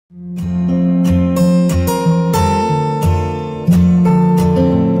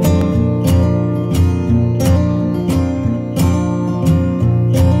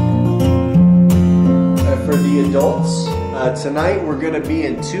Tonight we're going to be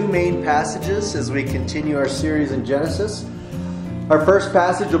in two main passages as we continue our series in Genesis. Our first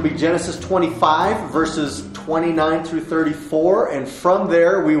passage will be Genesis 25, verses 29 through 34. And from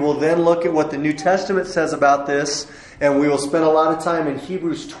there we will then look at what the New Testament says about this. And we will spend a lot of time in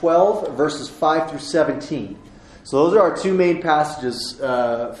Hebrews 12, verses 5 through 17. So those are our two main passages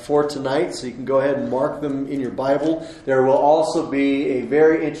for tonight. So you can go ahead and mark them in your Bible. There will also be a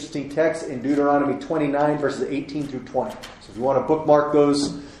very interesting text in Deuteronomy 29, verses 18 through 20. So if you want to bookmark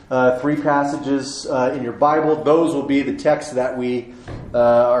those three passages in your Bible, those will be the texts that we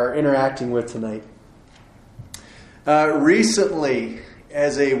are interacting with tonight. Recently,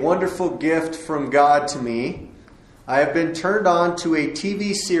 as a wonderful gift from God to me, I have been turned on to a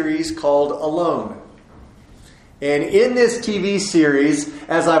TV series called Alone. And in this TV series,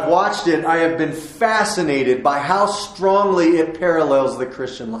 as I've watched it, I have been fascinated by how strongly it parallels the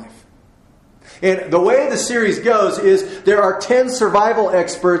Christian life. And the way the series goes is there are 10 survival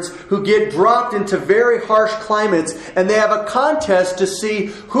experts who get dropped into very harsh climates, and they have a contest to see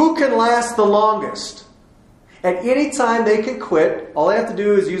who can last the longest. And any time they can quit, all they have to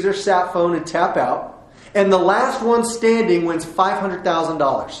do is use their sat phone and tap out. And the last one standing wins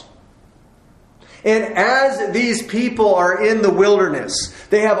 $500,000. And as these people are in the wilderness,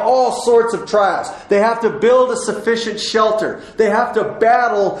 they have all sorts of trials. They have to build a sufficient shelter. They have to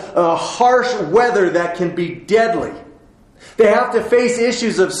battle harsh weather that can be deadly. They have to face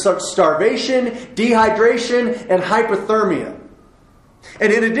issues of starvation, dehydration, and hypothermia.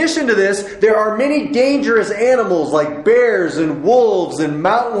 And in addition to this, there are many dangerous animals like bears and wolves and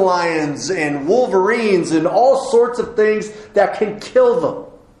mountain lions and wolverines and all sorts of things that can kill them.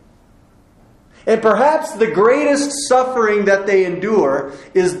 And perhaps the greatest suffering that they endure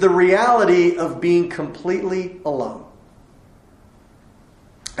is the reality of being completely alone.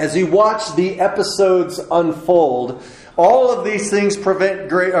 As you watch the episodes unfold, all of these things present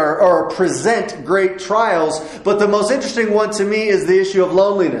great trials, but the most interesting one to me is the issue of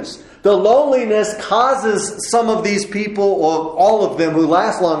loneliness. The loneliness causes some of these people, or all of them who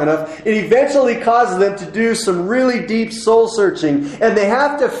last long enough, it eventually causes them to do some really deep soul searching. And they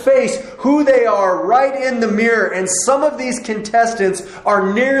have to face who they are right in the mirror. And some of these contestants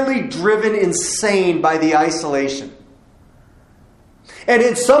are nearly driven insane by the isolation. And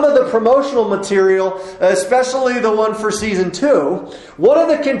in some of the promotional material, especially the one for season 2, one of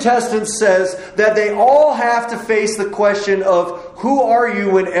the contestants says that they all have to face the question of who are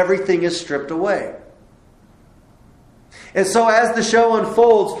you when everything is stripped away? And so as the show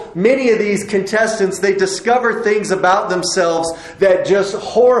unfolds, many of these contestants, they discover things about themselves that just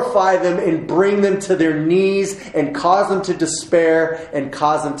horrify them and bring them to their knees and cause them to despair and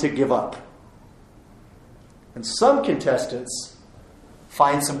cause them to give up. And some contestants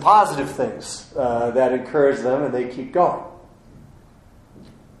find some positive things that encourage them and they keep going.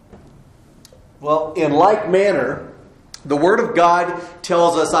 Well, in like manner, the Word of God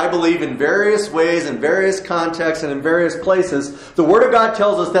tells us, I believe, in various ways, in various contexts, and in various places, the Word of God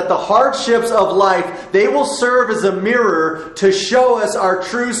tells us that the hardships of life, they will serve as a mirror to show us our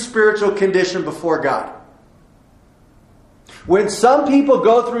true spiritual condition before God. When some people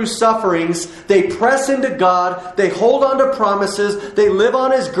go through sufferings, they press into God, they hold on to promises, they live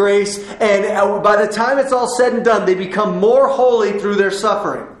on His grace, and by the time it's all said and done, they become more holy through their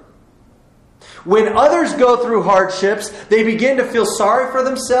suffering. When others go through hardships, they begin to feel sorry for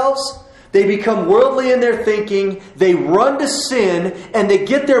themselves, they become worldly in their thinking, they run to sin, and they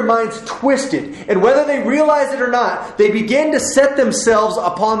get their minds twisted. And whether they realize it or not, they begin to set themselves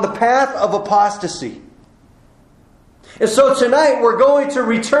upon the path of apostasy. And so tonight we're going to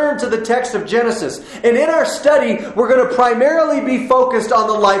return to the text of Genesis. And in our study, we're going to primarily be focused on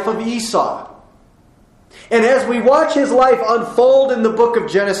the life of Esau. And as we watch his life unfold in the book of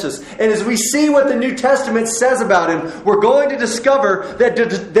Genesis, and as we see what the New Testament says about him, we're going to discover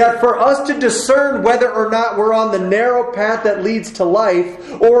that for us to discern whether or not we're on the narrow path that leads to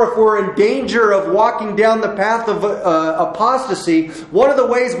life, or if we're in danger of walking down the path of apostasy, one of the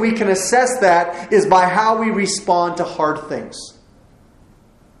ways we can assess that is by how we respond to hard things.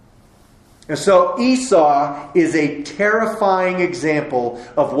 And so Esau is a terrifying example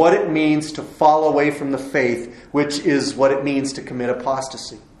of what it means to fall away from the faith, which is what it means to commit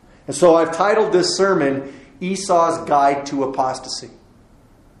apostasy. And so I've titled this sermon, Esau's Guide to Apostasy.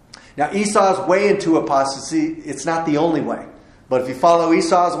 Now Esau's way into apostasy, it's not the only way. But if you follow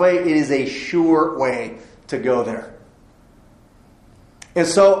Esau's way, it is a sure way to go there. And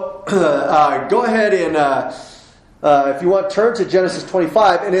so go ahead and If you want, turn to Genesis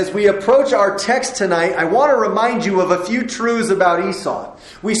 25. And as we approach our text tonight, I want to remind you of a few truths about Esau.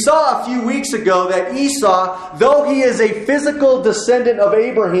 We saw a few weeks ago that Esau, though he is a physical descendant of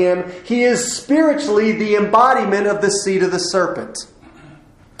Abraham, he is spiritually the embodiment of the seed of the serpent.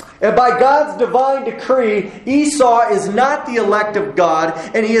 And by God's divine decree, Esau is not the elect of God,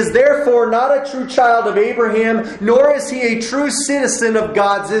 and he is therefore not a true child of Abraham, nor is he a true citizen of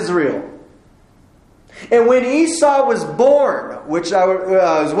God's Israel. And when Esau was born, which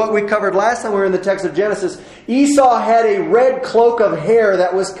is what we covered last time we were in the text of Genesis, Esau had a red cloak of hair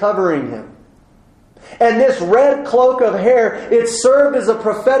that was covering him. And this red cloak of hair, it served as a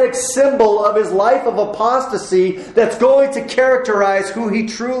prophetic symbol of his life of apostasy that's going to characterize who he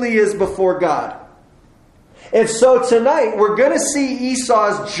truly is before God. And so tonight, we're going to see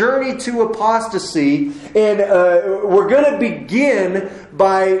Esau's journey to apostasy, and we're going to begin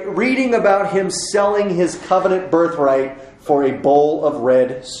by reading about him selling his covenant birthright for a bowl of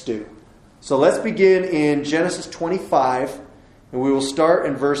red stew. So let's begin in Genesis 25, and we will start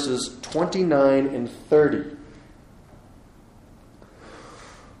in verses 29 and 30.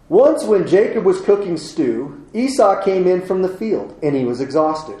 Once when Jacob was cooking stew, Esau came in from the field, and he was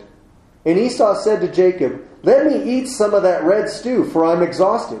exhausted. And Esau said to Jacob, "Let me eat some of that red stew, for I'm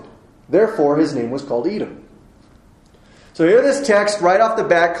exhausted." Therefore his name was called Edom. So here this text right off the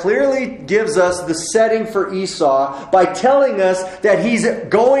bat clearly gives us the setting for Esau by telling us that he's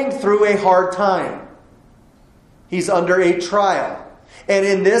going through a hard time. He's under a trial. And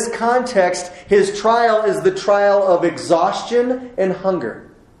in this context, his trial is the trial of exhaustion and hunger.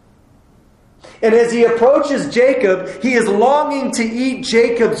 And as he approaches Jacob, he is longing to eat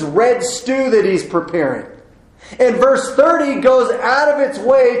Jacob's red stew that he's preparing. And verse 30 goes out of its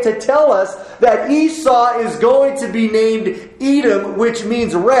way to tell us that Esau is going to be named Edom, which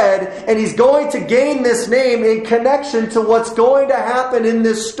means red, and he's going to gain this name in connection to what's going to happen in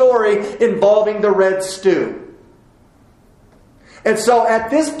this story involving the red stew. And so at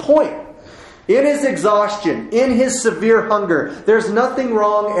this point, in his exhaustion, in his severe hunger, there's nothing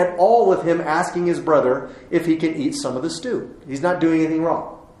wrong at all with him asking his brother if he can eat some of the stew. He's not doing anything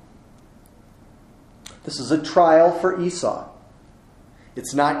wrong. This is a trial for Esau.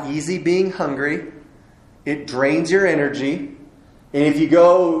 It's not easy being hungry. It drains your energy. And if you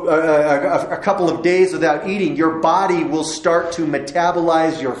go a couple of days without eating, your body will start to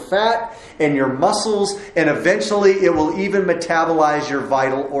metabolize your fat and your muscles, and eventually it will even metabolize your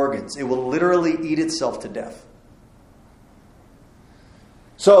vital organs. It will literally eat itself to death.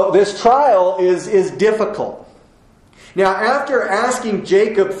 So this trial is difficult. Now, after asking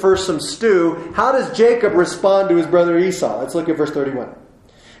Jacob for some stew, how does Jacob respond to his brother Esau? Let's look at verse 31.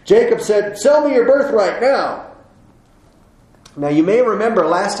 Jacob said, "Sell me your birthright now." Now, you may remember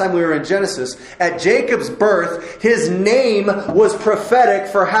last time we were in Genesis, at Jacob's birth, his name was prophetic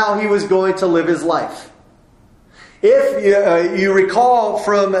for how he was going to live his life. If you recall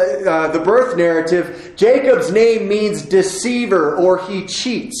from the birth narrative, Jacob's name means deceiver, or he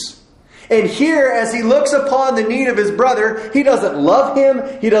cheats. And here, as he looks upon the need of his brother, he doesn't love him,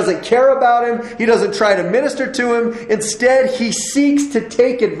 he doesn't care about him, he doesn't try to minister to him. Instead, he seeks to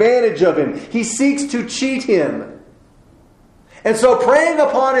take advantage of him. He seeks to cheat him. And so, preying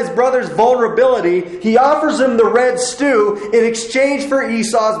upon his brother's vulnerability, he offers him the red stew in exchange for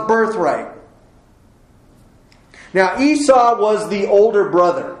Esau's birthright. Now, Esau was the older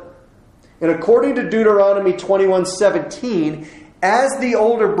brother. And according to Deuteronomy 21:17, as the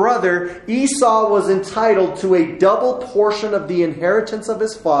older brother, Esau was entitled to a double portion of the inheritance of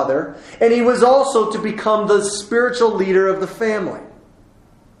his father, and he was also to become the spiritual leader of the family.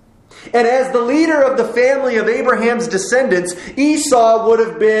 And as the leader of the family of Abraham's descendants, Esau would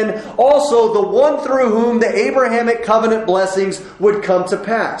have been also the one through whom the Abrahamic covenant blessings would come to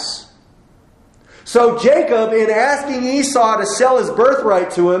pass. So Jacob, in asking Esau to sell his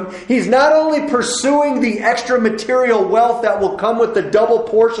birthright to him, he's not only pursuing the extra material wealth that will come with the double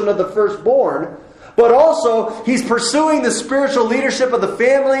portion of the firstborn, but also he's pursuing the spiritual leadership of the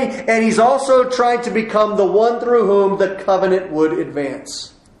family, and he's also trying to become the one through whom the covenant would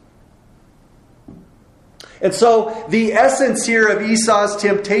advance. And so the essence here of Esau's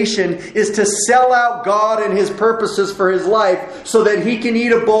temptation is to sell out God and his purposes for his life so that he can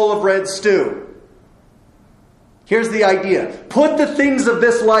eat a bowl of red stew. Here's the idea. Put the things of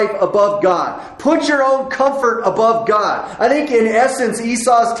this life above God. Put your own comfort above God. I think in essence,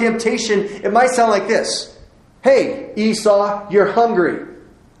 Esau's temptation, it might sound like this. Hey, Esau, you're hungry.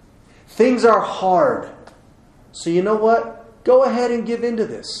 Things are hard. So you know what? Go ahead and give in to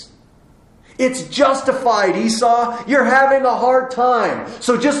this. It's justified, Esau. You're having a hard time.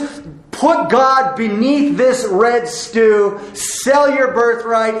 So just put God beneath this red stew, sell your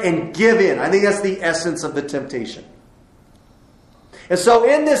birthright, and give in. I think that's the essence of the temptation. And so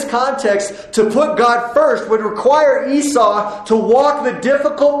in this context, to put God first would require Esau to walk the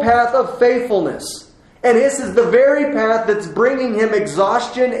difficult path of faithfulness. And this is the very path that's bringing him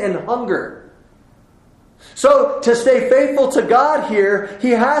exhaustion and hunger. So to stay faithful to God here,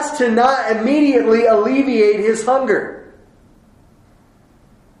 he has to not immediately alleviate his hunger.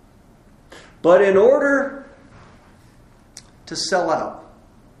 But in order to sell out,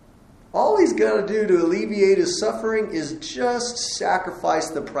 all he's got to do to alleviate his suffering is just sacrifice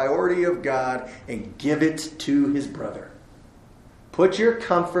the priority of God and give it to his brother. Put your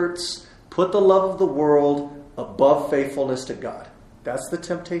comforts, put the love of the world above faithfulness to God. That's the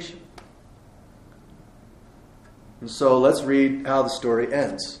temptation. And so let's read how the story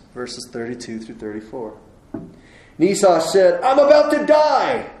ends. Verses 32 through 34. And Esau said, I'm about to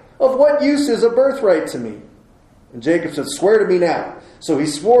die. Of what use is a birthright to me? And Jacob said, swear to me now. So he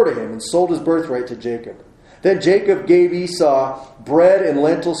swore to him and sold his birthright to Jacob. Then Jacob gave Esau bread and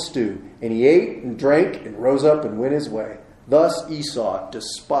lentil stew. And he ate and drank and rose up and went his way. Thus Esau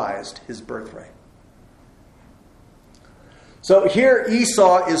despised his birthright. So here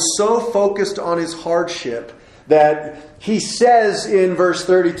Esau is so focused on his hardship that he says in verse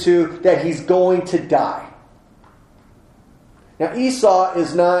 32 that he's going to die. Now Esau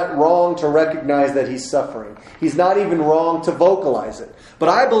is not wrong to recognize that he's suffering. He's not even wrong to vocalize it. But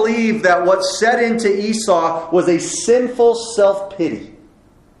I believe that what set into Esau was a sinful self-pity.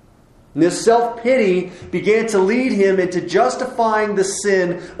 And this self-pity began to lead him into justifying the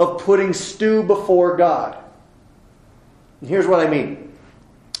sin of putting stew before God. And here's what I mean.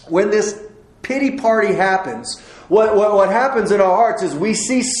 When this pity party happens, what happens in our hearts is we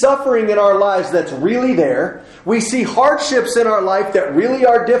see suffering in our lives that's really there. We see hardships in our life that really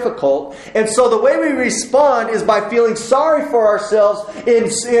are difficult. And so the way we respond is by feeling sorry for ourselves.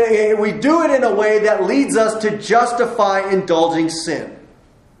 We do it in a way that leads us to justify indulging sin.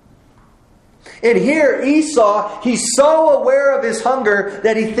 And here Esau, he's so aware of his hunger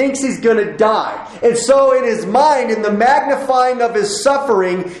that he thinks he's going to die. And so in his mind, in the magnifying of his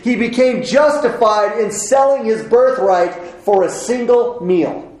suffering, he became justified in selling his birthright for a single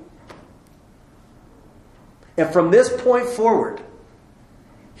meal. And from this point forward,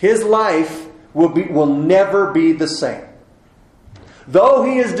 his life will never be the same. Though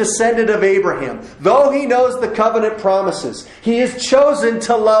he is descendant of Abraham, though he knows the covenant promises, he has chosen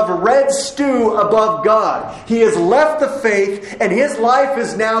to love red stew above God. He has left the faith, and his life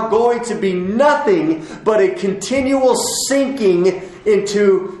is now going to be nothing but a continual sinking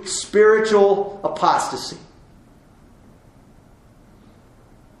into spiritual apostasy.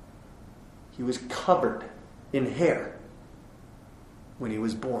 He was covered in hair when he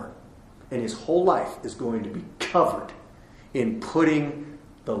was born, and his whole life is going to be covered in putting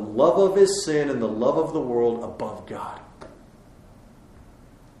the love of his sin and the love of the world above God.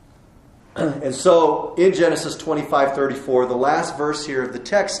 And so in Genesis 25:34, the last verse here of the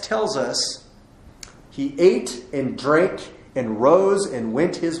text tells us he ate and drank and rose and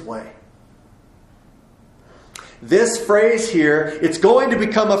went his way. This phrase here, it's going to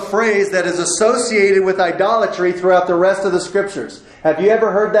become a phrase that is associated with idolatry throughout the rest of the scriptures. Have you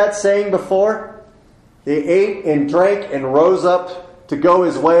ever heard that saying before? He ate and drank and rose up to go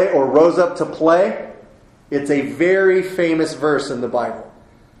his way, or rose up to play. It's a very famous verse in the Bible.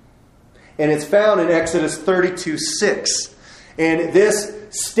 And it's found in Exodus 32:6. And this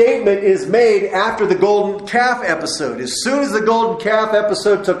statement is made after the golden calf episode. As soon as the golden calf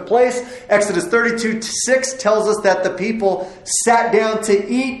episode took place, Exodus 32:6 tells us that the people sat down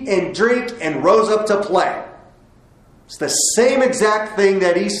to eat and drink and rose up to play. It's the same exact thing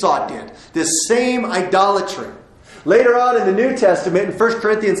that Esau did. This same idolatry. Later on in the New Testament, in 1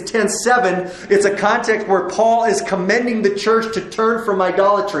 Corinthians 10:7, it's a context where Paul is commending the church to turn from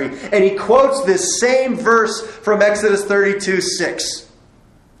idolatry. And he quotes this same verse from Exodus 32:6.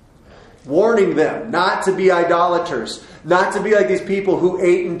 Warning them not to be idolaters. Not to be like these people who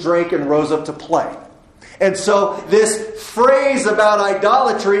ate and drank and rose up to play. And so this phrase about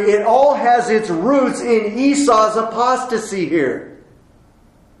idolatry, it all has its roots in Esau's apostasy here.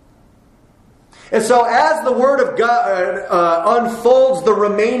 And so as the Word of God unfolds the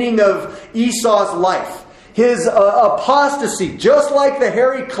remaining of Esau's life, his apostasy, just like the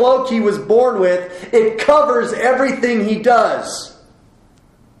hairy cloak he was born with, it covers everything he does.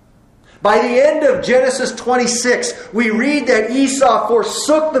 By the end of Genesis 26, we read that Esau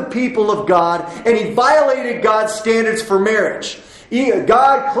forsook the people of God and he violated God's standards for marriage.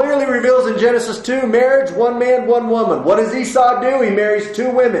 God clearly reveals in Genesis 2, marriage, one man, one woman. What does Esau do? He marries two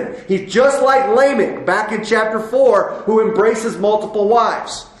women. He's just like Lamech back in chapter 4, who embraces multiple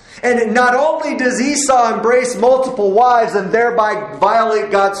wives. And not only does Esau embrace multiple wives and thereby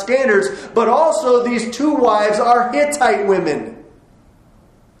violate God's standards, but also these two wives are Hittite women.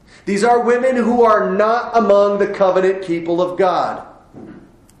 These are women who are not among the covenant people of God.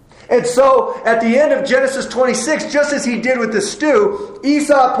 And so, at the end of Genesis 26, just as he did with the stew,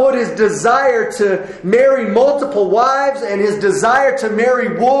 Esau put his desire to marry multiple wives and his desire to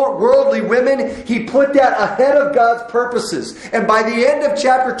marry worldly women, he put that ahead of God's purposes. And by the end of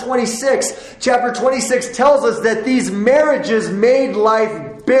chapter 26 tells us that these marriages made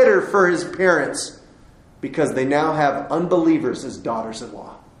life bitter for his parents because they now have unbelievers as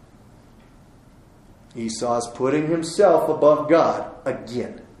daughters-in-law. Esau's putting himself above God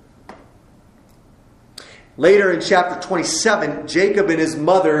again. Later in chapter 27, Jacob and his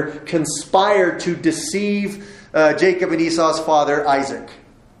mother conspire to deceive Jacob and Esau's father, Isaac.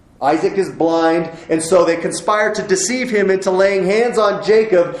 Isaac is blind, and so they conspire to deceive him into laying hands on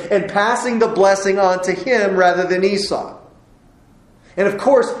Jacob and passing the blessing on to him rather than Esau. And of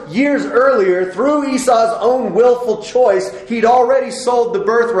course, years earlier, through Esau's own willful choice, he'd already sold the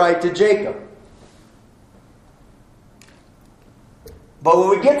birthright to Jacob. But when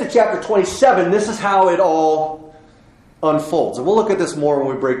we get to chapter 27, this is how it all unfolds. And we'll look at this more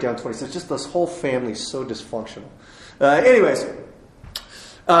when we break down 26. Just this whole family is so dysfunctional.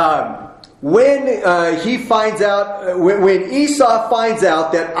 When Esau finds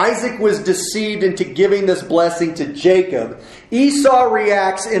out that Isaac was deceived into giving this blessing to Jacob, Esau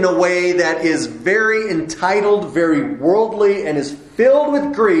reacts in a way that is very entitled, very worldly, and is filled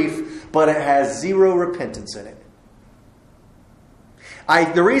with grief, but it has zero repentance in it.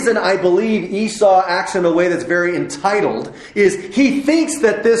 The reason I believe Esau acts in a way that's very entitled is he thinks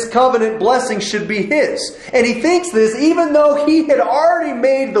that this covenant blessing should be his. And he thinks this even though he had already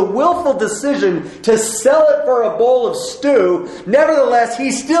made the willful decision to sell it for a bowl of stew. Nevertheless,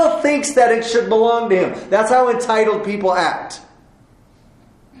 he still thinks that it should belong to him. That's how entitled people act.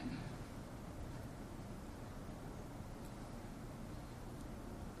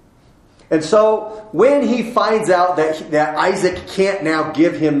 And so, when he finds out that Isaac can't now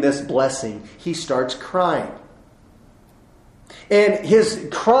give him this blessing, he starts crying. And his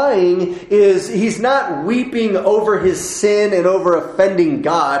crying is, he's not weeping over his sin and over offending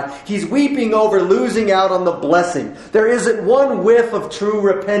God. He's weeping over losing out on the blessing. There isn't one whiff of true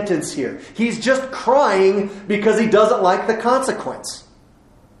repentance here. He's just crying because he doesn't like the consequence.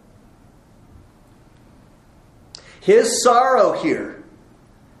 His sorrow here,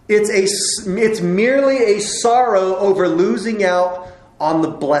 it's merely a sorrow over losing out on the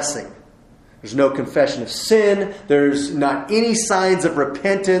blessing. There's no confession of sin. There's not any signs of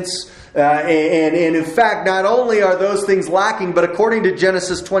repentance. And in fact, not only are those things lacking, but according to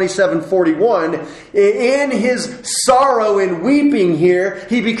Genesis 27:41, in his sorrow and weeping here,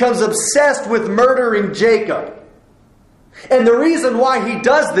 he becomes obsessed with murdering Jacob. And the reason why he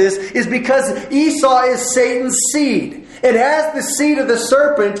does this is because Esau is Satan's seed. And as the seed of the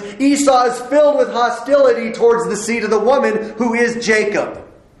serpent, Esau is filled with hostility towards the seed of the woman, who is Jacob.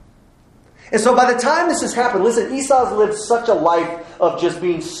 And so by the time this has happened, listen, Esau's lived such a life of just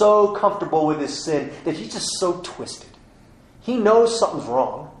being so comfortable with his sin that he's just so twisted. He knows something's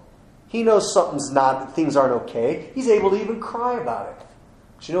wrong. He knows things aren't okay. He's able to even cry about it.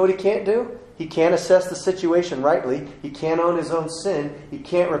 But you know what he can't do? He can't assess the situation rightly. He can't own his own sin. He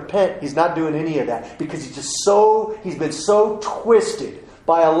can't repent. He's not doing any of that because he's been so twisted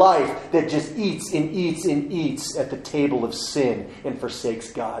by a life that just eats and eats and eats at the table of sin and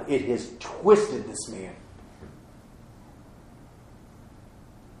forsakes God. It has twisted this man.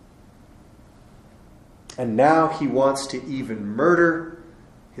 And now he wants to even murder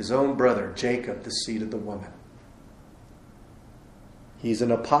his own brother, Jacob, the seed of the woman. He's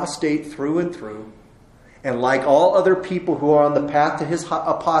an apostate through and through. And like all other people who are on the path to his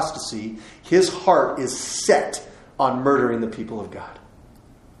apostasy, his heart is set on murdering the people of God.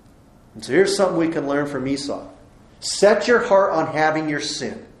 And so here's something we can learn from Esau. Set your heart on having your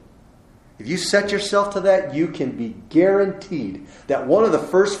sin. If you set yourself to that, you can be guaranteed that one of the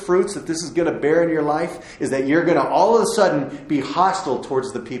first fruits that this is going to bear in your life is that you're going to all of a sudden be hostile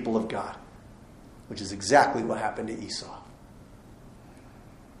towards the people of God, which is exactly what happened to Esau.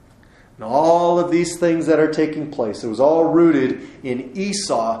 And all of these things that are taking place, it was all rooted in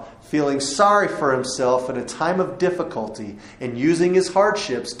Esau feeling sorry for himself in a time of difficulty and using his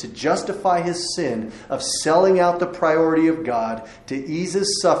hardships to justify his sin of selling out the priority of God to ease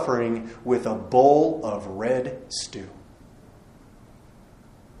his suffering with a bowl of red stew.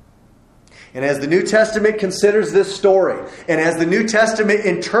 And as the New Testament considers this story, and as the New Testament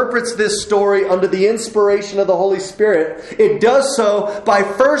interprets this story under the inspiration of the Holy Spirit, it does so by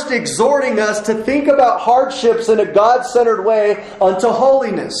first exhorting us to think about hardships in a God-centered way unto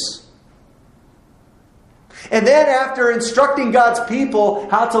holiness. And then after instructing God's people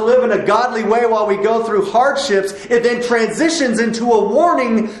how to live in a godly way while we go through hardships, it then transitions into a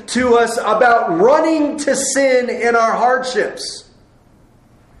warning to us about running to sin in our hardships.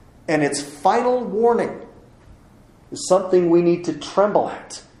 And its final warning is something we need to tremble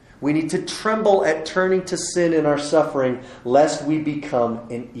at. We need to tremble at turning to sin in our suffering, lest we become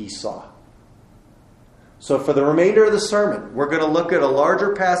an Esau. So for the remainder of the sermon, we're going to look at a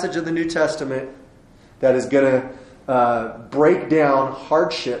larger passage of the New Testament that is going to break down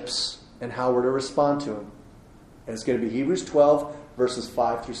hardships and how we're to respond to them. And it's going to be Hebrews 12, verses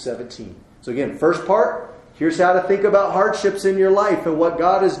 5 through 17. So again, first part, here's how to think about hardships in your life and what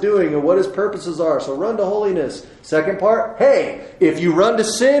God is doing and what His purposes are. So run to holiness. Second part, hey, if you run to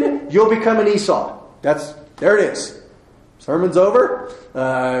sin, you'll become an Esau. There it is. Sermon's over.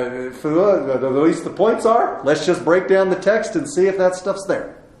 At least the points are. Let's just break down the text and see if that stuff's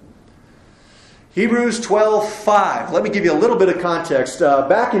there. Hebrews 12:5. Let me give you a little bit of context.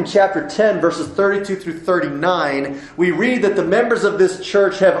 Back in chapter 10, verses 32 through 39, we read that the members of this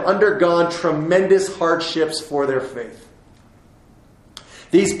church have undergone tremendous hardships for their faith.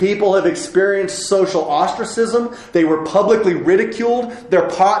 These people have experienced social ostracism. They were publicly ridiculed. Their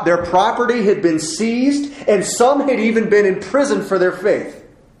property had been seized, and some had even been imprisoned for their faith.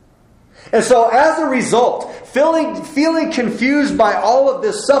 And so as a result, feeling confused by all of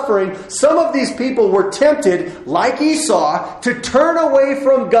this suffering, some of these people were tempted, like Esau, to turn away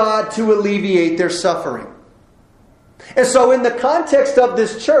from God to alleviate their suffering. And so in the context of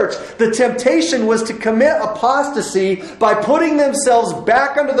this church, the temptation was to commit apostasy by putting themselves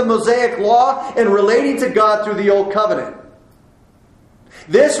back under the Mosaic law and relating to God through the Old Covenant.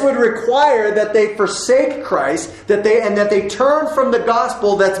 This would require that they forsake Christ, that they turn from the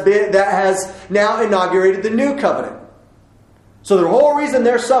gospel that has now inaugurated the new covenant. So the whole reason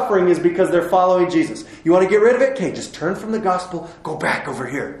they're suffering is because they're following Jesus. You want to get rid of it? Okay, just turn from the gospel, go back over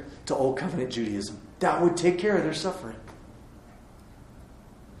here to Old Covenant Judaism. That would take care of their suffering.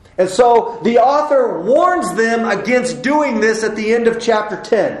 And so the author warns them against doing this at the end of chapter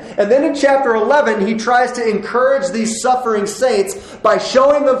 10. And then in chapter 11, he tries to encourage these suffering saints by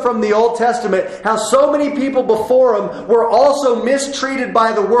showing them from the Old Testament how so many people before them were also mistreated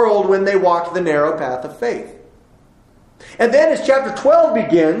by the world when they walked the narrow path of faith. And then as chapter 12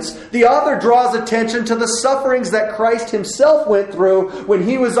 begins, the author draws attention to the sufferings that Christ himself went through when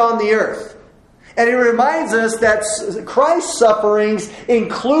he was on the earth. And he reminds us that Christ's sufferings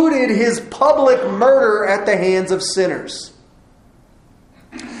included his public murder at the hands of sinners.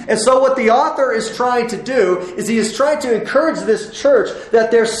 And so what the author is trying to do is he is trying to encourage this church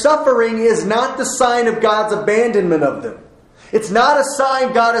that their suffering is not the sign of God's abandonment of them. It's not a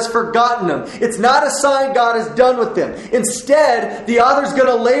sign God has forgotten them. It's not a sign God is done with them. Instead, the author's going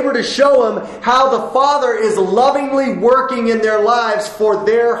to labor to show them how the Father is lovingly working in their lives for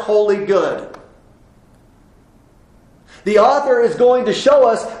their holy good. The author is going to show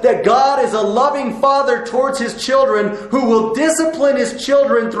us that God is a loving Father towards His children who will discipline His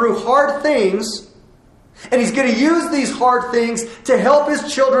children through hard things. And He's going to use these hard things to help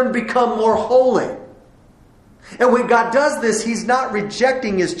His children become more holy. And when God does this, He's not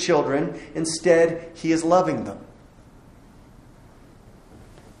rejecting His children. Instead, He is loving them.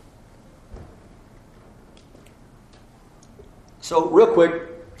 So, real quick,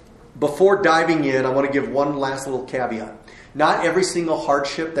 before diving in, I want to give one last little caveat. Not every single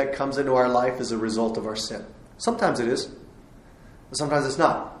hardship that comes into our life is a result of our sin. Sometimes it is, but sometimes it's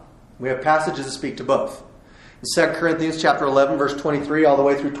not. We have passages that speak to both. In 2 Corinthians chapter 11, verse 23, all the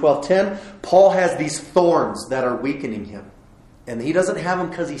way through 12:10, Paul has these thorns that are weakening him. And he doesn't have them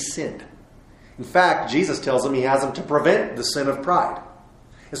because he sinned. In fact, Jesus tells him he has them to prevent the sin of pride.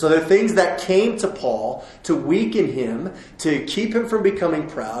 And so there are things that came to Paul to weaken him, to keep him from becoming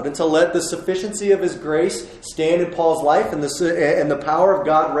proud, and to let the sufficiency of his grace stand in Paul's life and the power of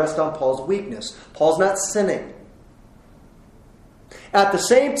God rest on Paul's weakness. Paul's not sinning. At the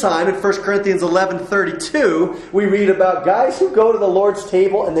same time, in 1 Corinthians 11:32, we read about guys who go to the Lord's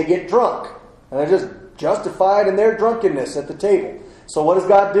table and they get drunk. And they're just justified in their drunkenness at the table. So what does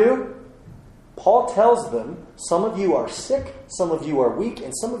God do? Paul tells them, some of you are sick, some of you are weak,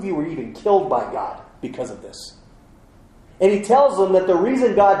 and some of you were even killed by God because of this. And he tells them that the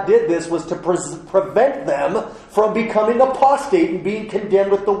reason God did this was to prevent them from becoming apostate and being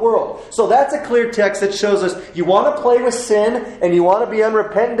condemned with the world. So that's a clear text that shows us you want to play with sin and you want to be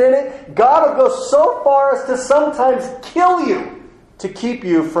unrepentant in it, God will go so far as to sometimes kill you to keep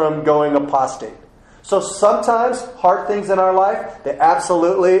you from going apostate. So sometimes hard things in our life, they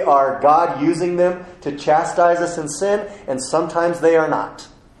absolutely are God using them to chastise us in sin, and sometimes they are not.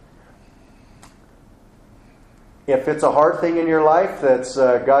 If it's a hard thing in your life that's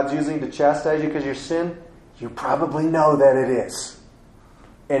God's using to chastise you because of your sin, you probably know that it is.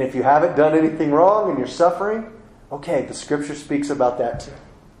 And if you haven't done anything wrong and you're suffering, okay, the Scripture speaks about that too.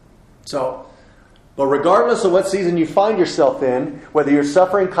 So, but regardless of what season you find yourself in, whether you're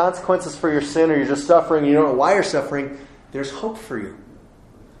suffering consequences for your sin or you're just suffering and you don't know why you're suffering, there's hope for you.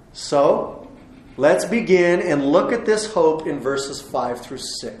 So, let's begin and look at this hope in verses 5 through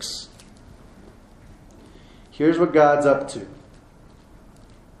 6. Here's what God's up to.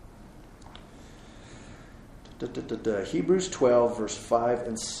 Hebrews 12, verse 5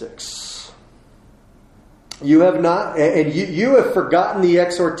 and 6. You have forgotten the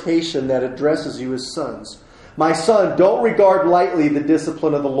exhortation that addresses you as sons. My son, don't regard lightly the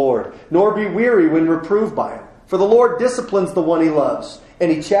discipline of the Lord, nor be weary when reproved by him. For the Lord disciplines the one he loves,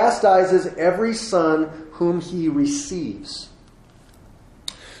 and he chastises every son whom he receives.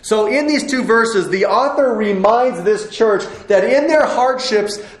 So in these two verses, the author reminds this church that in their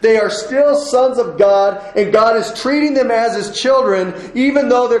hardships, they are still sons of God, and God is treating them as his children, even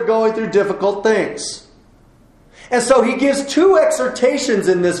though they're going through difficult things. And so he gives two exhortations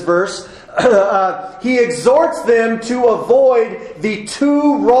in this verse. He exhorts them to avoid the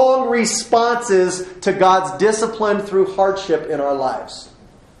two wrong responses to God's discipline through hardship in our lives.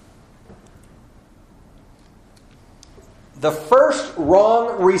 The first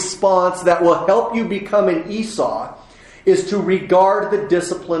wrong response that will help you become an Esau is to regard the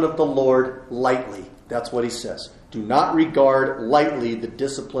discipline of the Lord lightly. That's what he says. Do not regard lightly the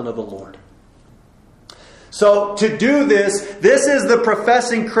discipline of the Lord. So to do this is the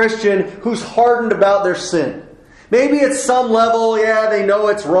professing Christian who's hardened about their sin. Maybe at some level, they know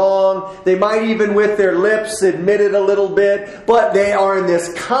it's wrong. They might even with their lips admit it a little bit. But they are in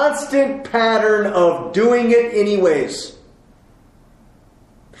this constant pattern of doing it anyways.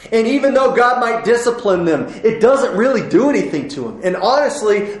 And even though God might discipline them, it doesn't really do anything to them. And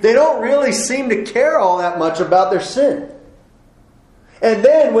honestly, they don't really seem to care all that much about their sin. And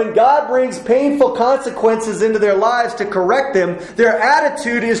then when God brings painful consequences into their lives to correct them, their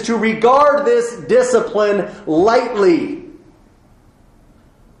attitude is to regard this discipline lightly.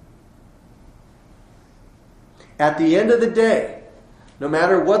 At the end of the day, no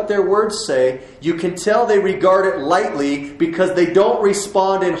matter what their words say, you can tell they regard it lightly because they don't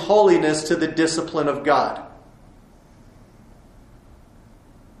respond in holiness to the discipline of God.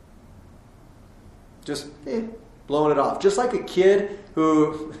 Just blowing it off. Just like a kid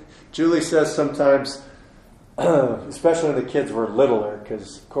who, Julie says sometimes, especially when the kids were littler,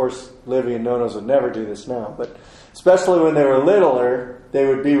 because of course Livy and Nonos would never do this now, but especially when they were littler, they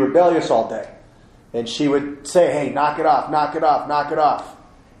would be rebellious all day. And she would say, hey, knock it off, knock it off, knock it off.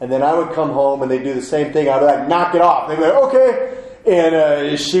 And then I would come home and they'd do the same thing. I'd be like, knock it off. They'd be like, okay.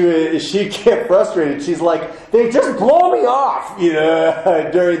 And she'd get frustrated. She's like, they just blow me off,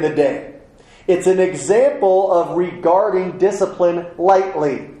 during the day. It's an example of regarding discipline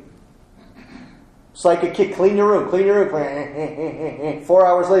lightly. It's like a kid, clean your room, clean your room. 4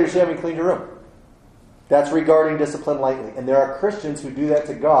 hours later, she hasn't cleaned your room. That's regarding discipline lightly. And there are Christians who do that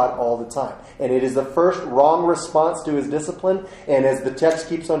to God all the time. And it is the first wrong response to his discipline. And as the text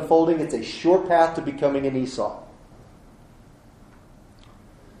keeps unfolding, it's a sure path to becoming an Esau.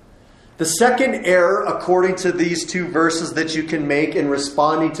 The second error, according to these two verses that you can make in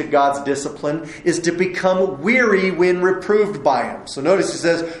responding to God's discipline, is to become weary when reproved by him. So notice he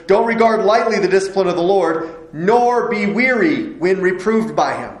says, don't regard lightly the discipline of the Lord, nor be weary when reproved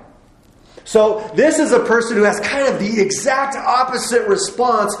by him. So this is a person who has kind of the exact opposite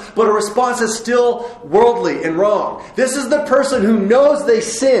response, but a response that's still worldly and wrong. This is the person who knows they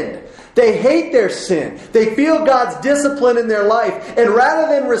sinned. They hate their sin. They feel God's discipline in their life. And rather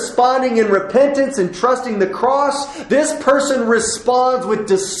than responding in repentance and trusting the cross, this person responds with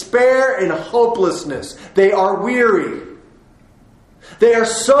despair and hopelessness. They are weary. They are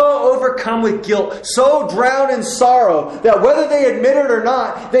so overcome with guilt, so drowned in sorrow, that whether they admit it or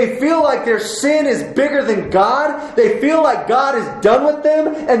not, they feel like their sin is bigger than God. They feel like God is done with them,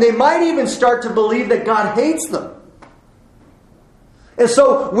 and they might even start to believe that God hates them. And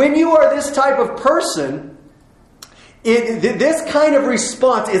so when you are this type of person, This kind of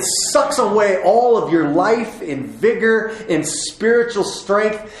response, it sucks away all of your life and vigor and spiritual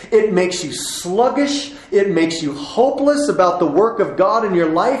strength. It makes you sluggish. It makes you hopeless about the work of God in your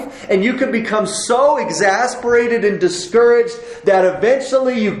life. And you can become so exasperated and discouraged that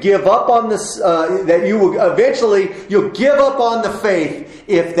eventually you give up on this, you'll give up on the faith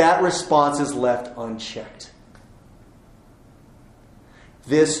if that response is left unchecked.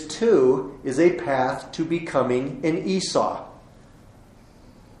 This, too, is a path to becoming an Esau.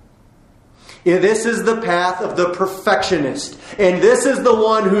 This is the path of the perfectionist. And this is the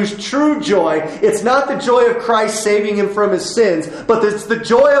one whose true joy, it's not the joy of Christ saving him from his sins, but it's the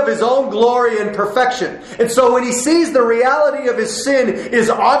joy of his own glory and perfection. And so when he sees the reality of his sin is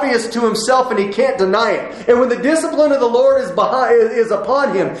obvious to himself and he can't deny it. And when the discipline of the Lord is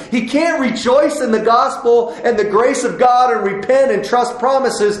upon him, he can't rejoice in the gospel and the grace of God and repent and trust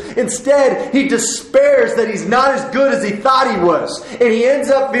promises. Instead, he despairs that he's not as good as he thought he was. And he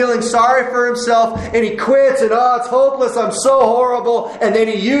ends up feeling sorry for himself, and he quits, and it's hopeless, I'm so horrible, and then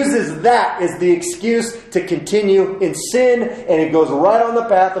he uses that as the excuse to continue in sin, and it goes right on the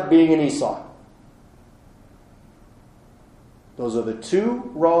path of being an Esau. Those are the two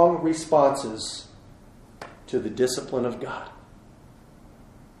wrong responses to the discipline of God.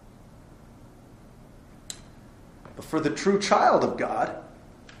 But for the true child of God,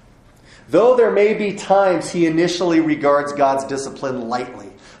 though there may be times he initially regards God's discipline lightly,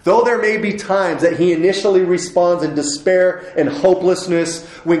 though there may be times that he initially responds in despair and hopelessness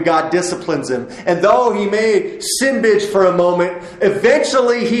when God disciplines him, and though he may sin bitch for a moment,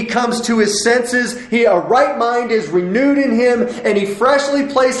 eventually he comes to his senses, a right mind is renewed in him, and he freshly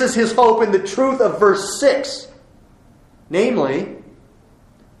places his hope in the truth of verse 6. Namely,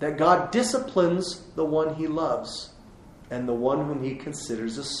 that God disciplines the one he loves and the one whom he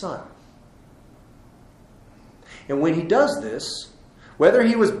considers a son. And when he does this, whether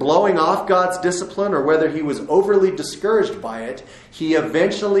he was blowing off God's discipline or whether he was overly discouraged by it, he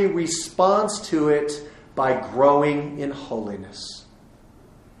eventually responds to it by growing in holiness.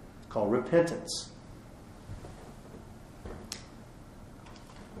 It's called repentance.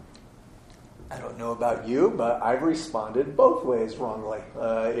 I don't know about you, but I've responded both ways wrongly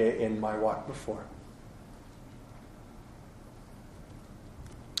in my walk before.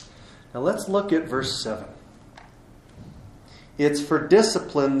 Now let's look at verse 7. It's for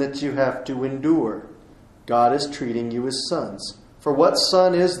discipline that you have to endure. God is treating you as sons. For what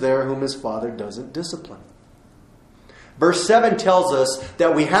son is there whom his father doesn't discipline? Verse 7 tells us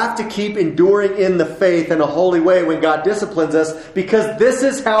that we have to keep enduring in the faith in a holy way when God disciplines us, because this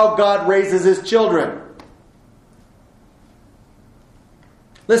is how God raises his children.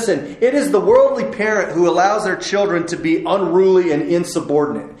 Listen, it is the worldly parent who allows their children to be unruly and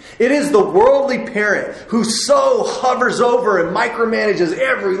insubordinate. It is the worldly parent who so hovers over and micromanages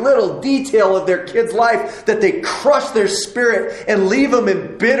every little detail of their kid's life that they crush their spirit and leave them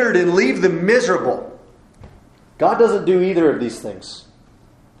embittered and leave them miserable. God doesn't do either of these things.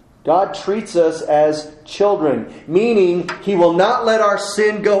 God treats us as children, meaning he will not let our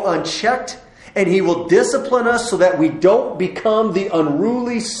sin go unchecked, and he will discipline us so that we don't become the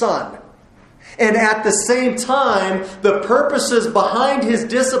unruly son. And at the same time, the purposes behind his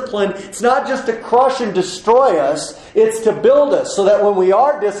discipline, it's not just to crush and destroy us, it's to build us so that when we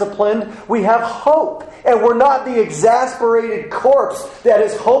are disciplined, we have hope. And we're not the exasperated corpse that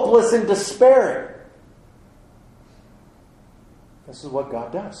is hopeless and despairing. This is what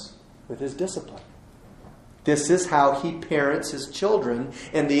God does with his discipline. This is how he parents his children,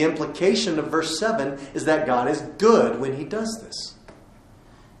 and the implication of verse 7 is that God is good when he does this.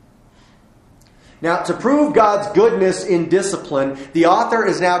 Now, to prove God's goodness in discipline, the author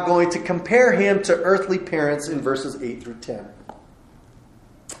is now going to compare him to earthly parents in verses 8 through 10.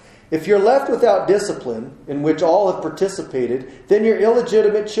 If you're left without discipline, in which all have participated, then you're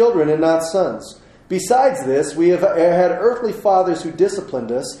illegitimate children and not sons. Besides this, we have had earthly fathers who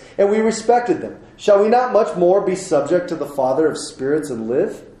disciplined us, and we respected them. Shall we not much more be subject to the Father of spirits and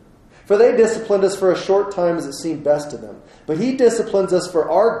live? For they disciplined us for a short time as it seemed best to them. But he disciplines us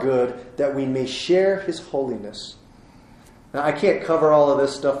for our good, that we may share his holiness. Now, I can't cover all of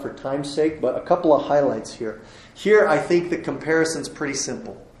this stuff for time's sake, but a couple of highlights here. Here, I think the comparison's pretty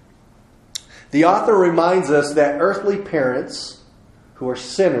simple. The author reminds us that earthly parents, who are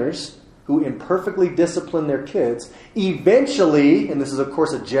sinners, who imperfectly discipline their kids, eventually, and this is of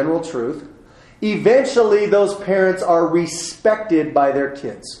course a general truth, eventually those parents are respected by their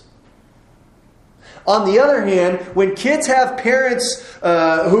kids. On the other hand, when kids have parents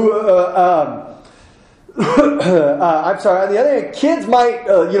I'm sorry, on the other hand, kids might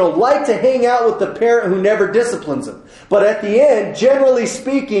like to hang out with the parent who never disciplines them. But at the end, generally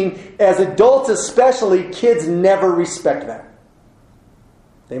speaking, as adults especially, kids never respect that.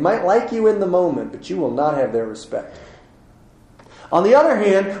 They might like you in the moment, but you will not have their respect. On the other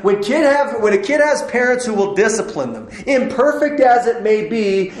hand, when a kid has parents who will discipline them, imperfect as it may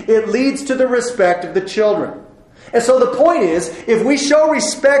be, it leads to the respect of the children. And so the point is, if we show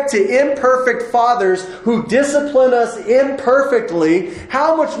respect to imperfect fathers who discipline us imperfectly,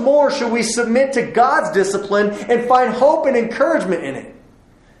 how much more should we submit to God's discipline and find hope and encouragement in it?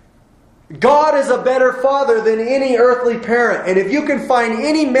 God is a better father than any earthly parent. And if you can find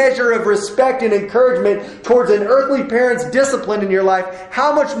any measure of respect and encouragement towards an earthly parent's discipline in your life,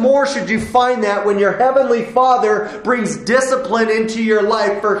 how much more should you find that when your heavenly Father brings discipline into your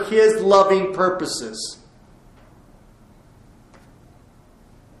life for His loving purposes?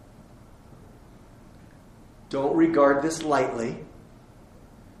 Don't regard this lightly,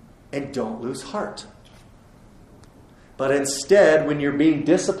 and don't lose heart. But instead, when you're being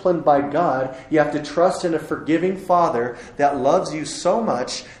disciplined by God, you have to trust in a forgiving Father that loves you so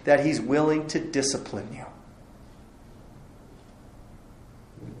much that He's willing to discipline you.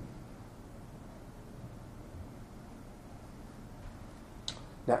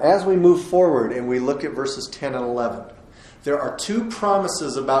 Now, as we move forward and we look at verses 10 and 11, there are two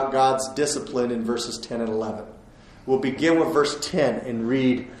promises about God's discipline in verses 10 and 11. We'll begin with verse 10 and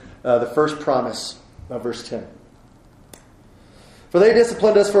read the first promise of verse 10. For they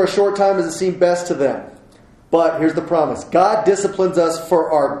disciplined us for a short time as it seemed best to them. But here's the promise. God disciplines us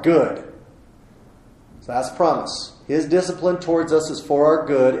for our good. So that's the promise. His discipline towards us is for our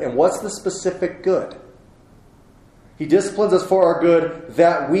good. And what's the specific good? He disciplines us for our good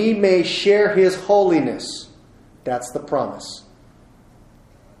that we may share His holiness. That's the promise.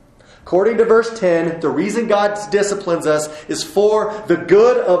 According to verse 10, the reason God disciplines us is for the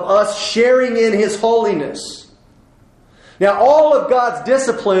good of us sharing in His holiness. Now, all of God's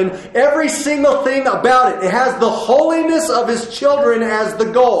discipline, every single thing about it, it has the holiness of His children as the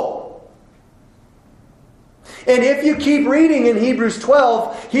goal. And if you keep reading in Hebrews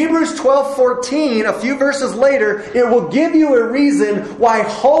 12:14, a few verses later, it will give you a reason why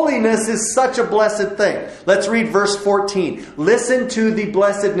holiness is such a blessed thing. Let's read verse 14. Listen to the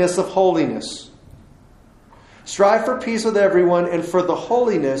blessedness of holiness. Strive for peace with everyone and for the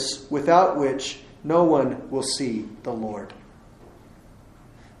holiness without which no one will see the Lord.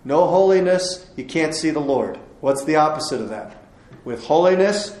 No holiness, you can't see the Lord. What's the opposite of that? With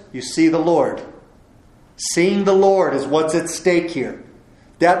holiness, you see the Lord. Seeing the Lord is what's at stake here.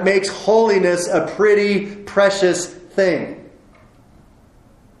 That makes holiness a pretty precious thing.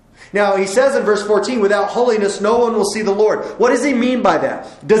 Now, he says in verse 14, without holiness, no one will see the Lord. What does he mean by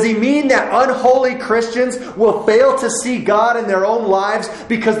that? Does he mean that unholy Christians will fail to see God in their own lives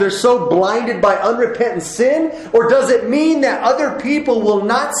because they're so blinded by unrepentant sin? Or does it mean that other people will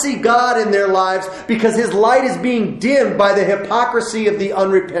not see God in their lives because His light is being dimmed by the hypocrisy of the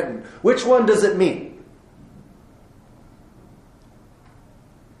unrepentant? Which one does it mean?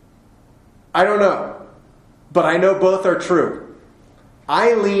 I don't know. But I know both are true.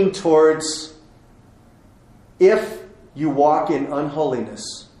 I lean towards, if you walk in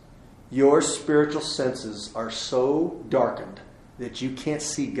unholiness, your spiritual senses are so darkened that you can't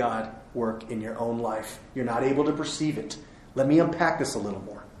see God work in your own life. You're not able to perceive it. Let me unpack this a little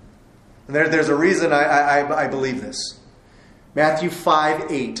more. And there's a reason I believe this. Matthew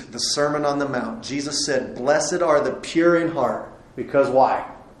 5:8, the Sermon on the Mount. Jesus said, "Blessed are the pure in heart." Because why?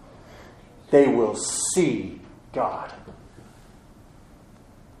 They will see God.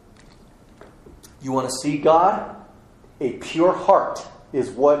 You want to see God? A pure heart is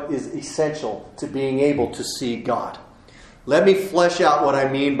what is essential to being able to see God. Let me flesh out what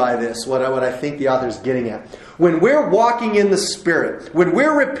I mean by this, what I think the author is getting at. When we're walking in the Spirit, when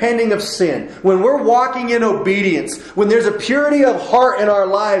we're repenting of sin, when we're walking in obedience, when there's a purity of heart in our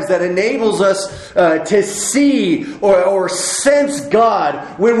lives that enables us to see or sense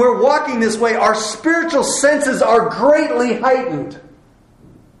God, when we're walking this way, our spiritual senses are greatly heightened.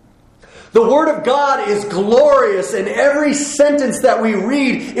 The Word of God is glorious, and every sentence that we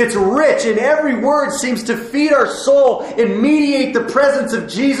read, it's rich, and every word seems to feed our soul and mediate the presence of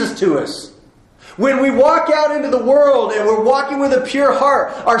Jesus to us. When we walk out into the world and we're walking with a pure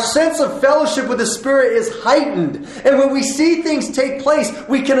heart, our sense of fellowship with the Spirit is heightened. And when we see things take place,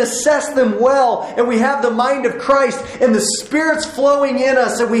 we can assess them well, and we have the mind of Christ, and the Spirit's flowing in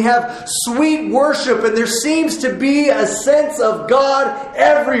us, and we have sweet worship, and there seems to be a sense of God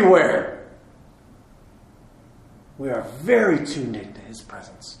everywhere. We are very tuned into His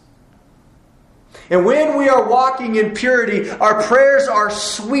presence. And when we are walking in purity, our prayers are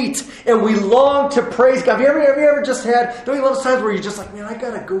sweet and we long to praise God. Have you ever just had, don't you love times where you're just like, man, I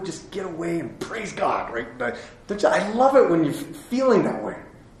got to go just get away and praise God, right? I love it when you're feeling that way.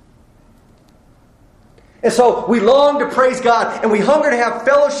 And so we long to praise God and we hunger to have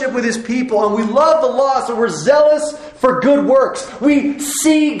fellowship with His people and we love the lost and we're zealous for good works. We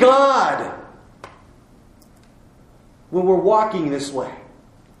see God when we're walking this way.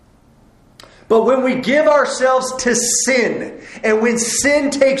 But when we give ourselves to sin, and when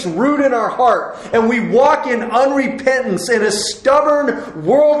sin takes root in our heart, and we walk in unrepentance, and a stubborn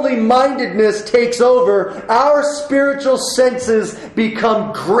worldly mindedness takes over, our spiritual senses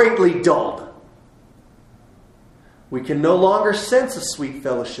become greatly dulled. We can no longer sense a sweet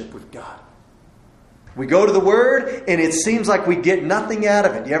fellowship with God. We go to the Word, and it seems like we get nothing out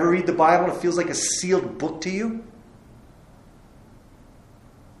of it. You ever read the Bible and it feels like a sealed book to you?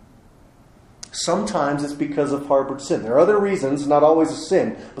 Sometimes it's because of harbored sin. There are other reasons, not always a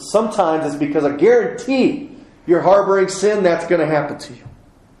sin, but sometimes it's because I guarantee you're harboring sin, that's going to happen to you.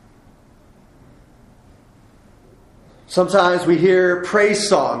 Sometimes we hear praise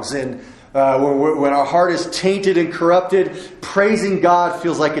songs, and when our heart is tainted and corrupted, praising God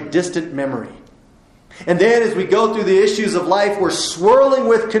feels like a distant memory. And then as we go through the issues of life, we're swirling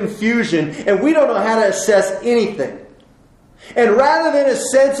with confusion, and we don't know how to assess anything. And rather than a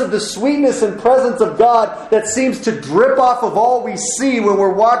sense of the sweetness and presence of God that seems to drip off of all we see when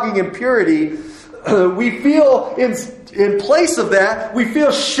we're walking in purity, we feel, in place of that, we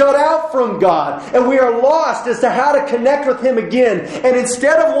feel shut out from God. And we are lost as to how to connect with Him again. And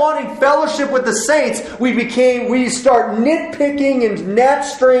instead of wanting fellowship with the saints, we start nitpicking and gnat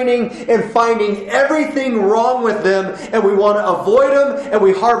straining and finding everything wrong with them. And we want to avoid them. And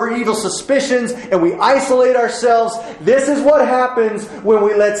we harbor evil suspicions. And we isolate ourselves. This is what happens when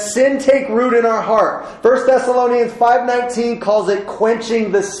we let sin take root in our heart. 1 Thessalonians 5:19 calls it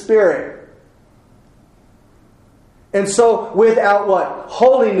quenching the Spirit. And so, without what?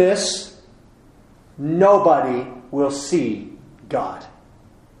 Holiness, nobody will see God.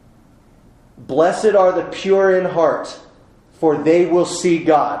 Blessed are the pure in heart, for they will see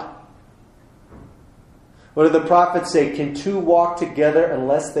God. What did the prophet say? Can two walk together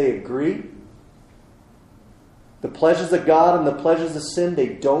unless they agree? The pleasures of God and the pleasures of sin, they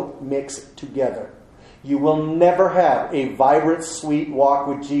don't mix together. You will never have a vibrant, sweet walk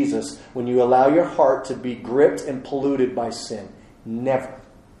with Jesus when you allow your heart to be gripped and polluted by sin. Never.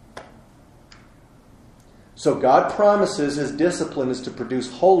 So God promises His discipline is to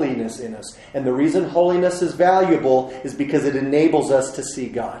produce holiness in us. And the reason holiness is valuable is because it enables us to see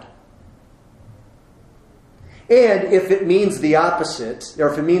God. And if it means the opposite,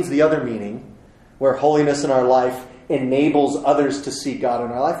 or if it means the other meaning, where holiness in our life enables others to see God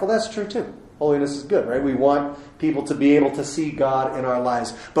in our life, well, that's true too. Holiness is good, right? We want people to be able to see God in our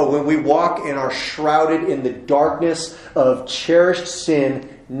lives. But when we walk and are shrouded in the darkness of cherished sin,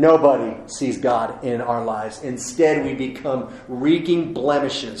 nobody sees God in our lives. Instead, we become reeking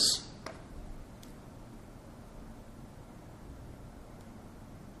blemishes.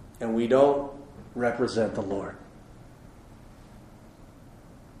 And we don't represent the Lord.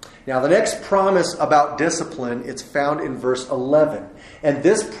 Now, the next promise about discipline, it's found in verse 11. And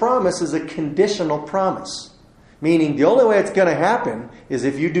this promise is a conditional promise. Meaning, the only way it's going to happen is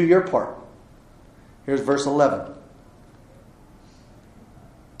if you do your part. Here's verse 11.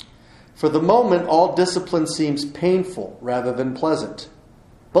 For the moment, all discipline seems painful rather than pleasant.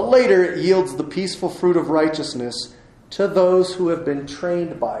 But later, it yields the peaceful fruit of righteousness to those who have been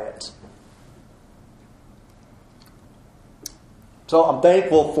trained by it. So I'm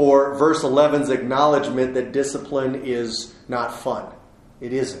thankful for verse 11's acknowledgement that discipline is not fun.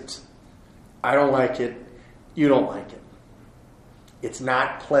 It isn't. I don't like it. You don't like it. It's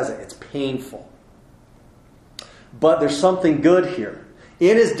not pleasant. It's painful. But there's something good here.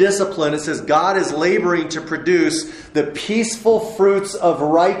 In His discipline, it says God is laboring to produce the peaceful fruits of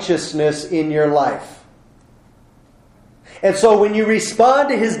righteousness in your life. And so when you respond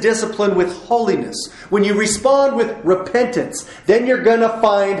to His discipline with holiness, when you respond with repentance, then you're going to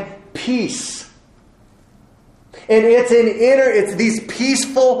find peace. And it's these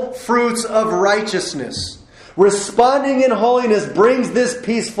peaceful fruits of righteousness. Responding in holiness brings this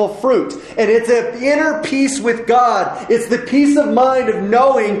peaceful fruit. And it's an inner peace with God. It's the peace of mind of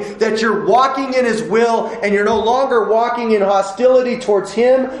knowing that you're walking in His will and you're no longer walking in hostility towards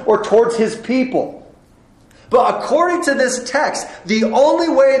Him or towards His people. But according to this text, the only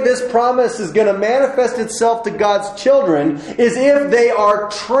way this promise is going to manifest itself to God's children is if they are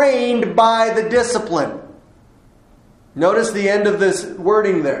trained by the discipline. Notice the end of this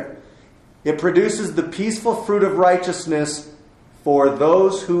wording there. It produces the peaceful fruit of righteousness for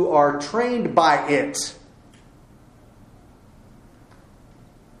those who are trained by it.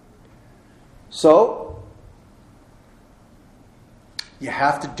 So, you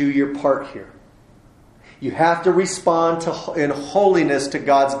have to do your part here. You have to respond in holiness to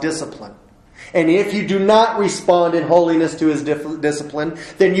God's discipline. And if you do not respond in holiness to His discipline,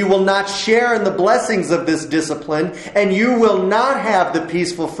 then you will not share in the blessings of this discipline, and you will not have the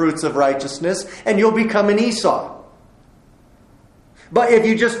peaceful fruits of righteousness, and you'll become an Esau. But if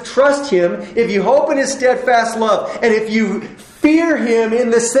you just trust Him, if you hope in His steadfast love, and if you fear Him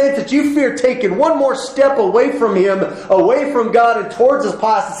in the sense that you fear taking one more step away from Him, away from God and towards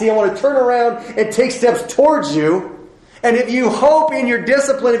apostasy, I want to turn around and take steps towards you. And if you hope in your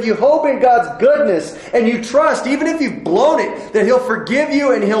discipline, if you hope in God's goodness, and you trust, even if you've blown it, that He'll forgive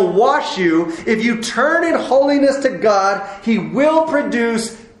you and He'll wash you, if you turn in holiness to God, He will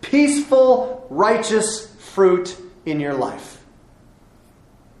produce peaceful, righteous fruit in your life.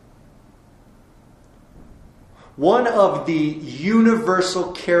 One of the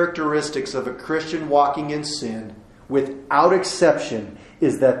universal characteristics of a Christian walking in sin, without exception,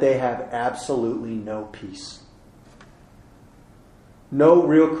 is that they have absolutely no peace. No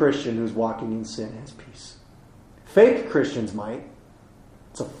real Christian who's walking in sin has peace. Fake Christians might.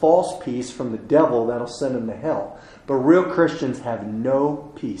 It's a false peace from the devil that'll send them to hell. But real Christians have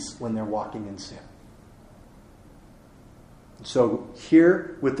no peace when they're walking in sin. So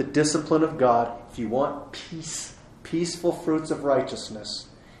here, with the discipline of God, if you want peace, peaceful fruits of righteousness,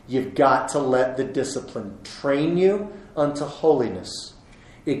 you've got to let the discipline train you unto holiness.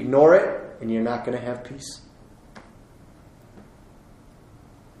 Ignore it, and you're not going to have peace.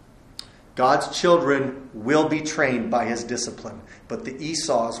 God's children will be trained by His discipline, but the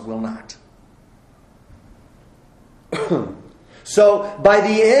Esau's will not. So, by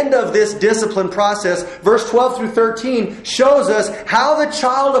the end of this discipline process, verse 12 through 13 shows us how the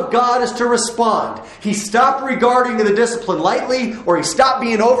child of God is to respond. He stopped regarding the discipline lightly, or he stopped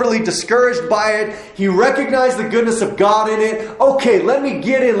being overly discouraged by it. He recognized the goodness of God in it. Okay, let me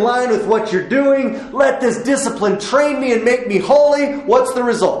get in line with what you're doing. Let this discipline train me and make me holy. What's the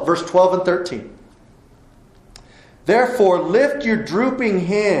result? Verse 12 and 13. Therefore, lift your drooping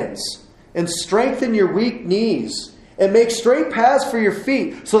hands and strengthen your weak knees, and make straight paths for your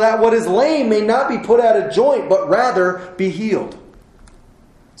feet, so that what is lame may not be put out of joint, but rather be healed.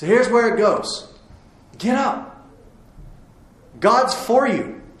 So here's where it goes. Get up. God's for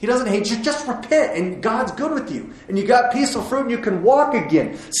you. He doesn't hate you. Just repent, and God's good with you. And you got peaceful fruit, and you can walk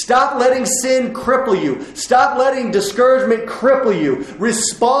again. Stop letting sin cripple you. Stop letting discouragement cripple you.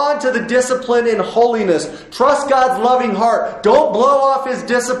 Respond to the discipline in holiness. Trust God's loving heart. Don't blow off His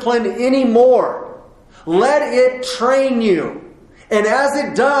discipline anymore. Let it train you. And as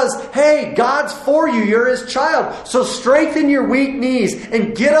it does, hey, God's for you. You're His child. So strengthen your weak knees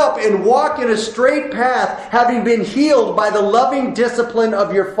and get up and walk in a straight path, having been healed by the loving discipline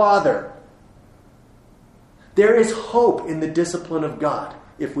of your Father. There is hope in the discipline of God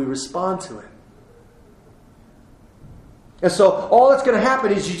if we respond to it. And so all that's going to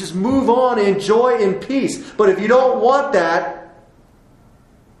happen is you just move on in joy and peace. But if you don't want that,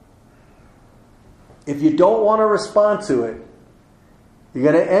 if you don't want to respond to it, you're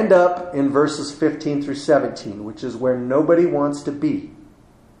going to end up in verses 15 through 17, which is where nobody wants to be.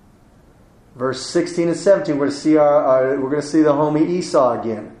 Verse 16 and 17, we're going to see the homie Esau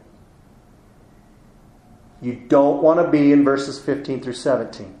again. You don't want to be in verses 15 through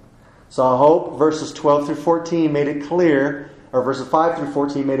 17. So I hope verses 12 through 14 made it clear, or verses 5 through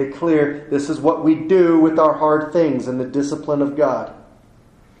 14 made it clear, this is what we do with our hard things in the discipline of God.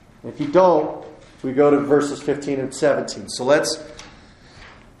 If you don't, we go to verses 15 and 17. So let's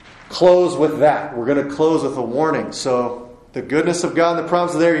close with that. We're going to close with a warning. So the goodness of God and the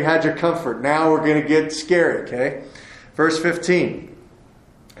promise there, you had your comfort. Now we're going to get scary, okay? Verse 15.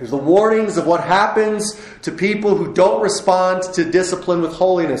 Here's the warnings of what happens to people who don't respond to discipline with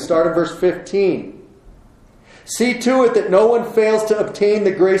holiness. Start in verse 15. See to it that no one fails to obtain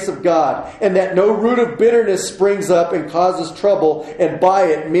the grace of God, and that no root of bitterness springs up and causes trouble, and by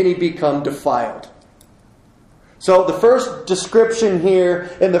it many become defiled. So the first description here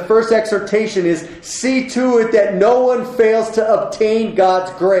and the first exhortation is, see to it that no one fails to obtain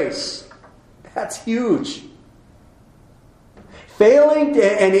God's grace. That's huge. Failing,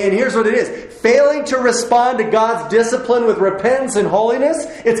 and here's what it is. Failing to respond to God's discipline with repentance and holiness,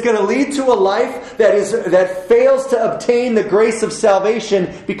 it's going to lead to a life that fails to obtain the grace of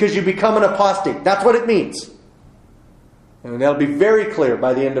salvation because you become an apostate. That's what it means. And that'll be very clear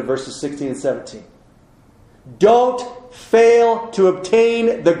by the end of verses 16 and 17. Don't fail to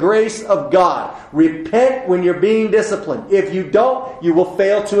obtain the grace of God. Repent when you're being disciplined. If you don't, you will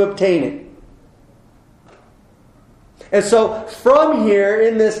fail to obtain it. And so, from here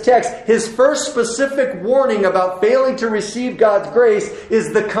in this text, his first specific warning about failing to receive God's grace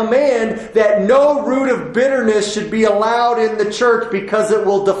is the command that no root of bitterness should be allowed in the church because it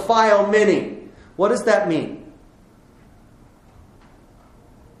will defile many. What does that mean?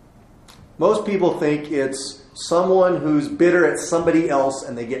 Most people think it's someone who's bitter at somebody else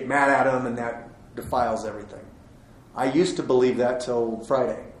and they get mad at them and that defiles everything. I used to believe that till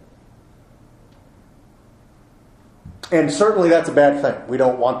Friday. And certainly that's a bad thing. We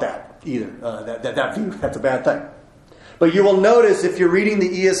don't want that either. That view, that's a bad thing. But you will notice if you're reading the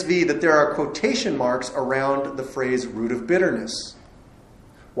ESV that there are quotation marks around the phrase root of bitterness.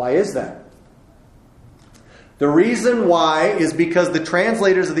 Why is that? The reason why is because the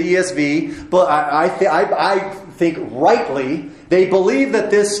translators of the ESV, but I think rightly, they believe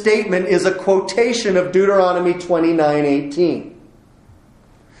that this statement is a quotation of Deuteronomy 29:18.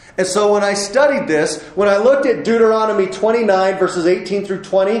 And so when I studied this, when I looked at Deuteronomy 29 verses 18 through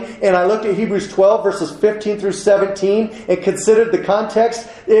 20, and I looked at Hebrews 12 verses 15 through 17, and considered the context,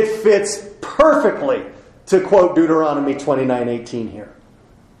 it fits perfectly to quote Deuteronomy 29:18 here.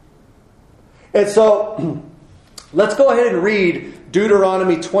 And so, let's go ahead and read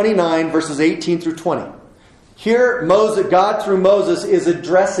Deuteronomy 29 verses 18 through 20. Here, God through Moses is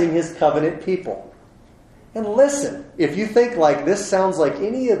addressing his covenant people. And listen, if you think like this sounds like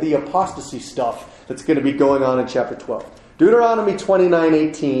any of the apostasy stuff that's going to be going on in chapter 12. Deuteronomy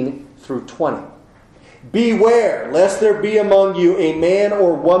 29:18 through 20. Beware, lest there be among you a man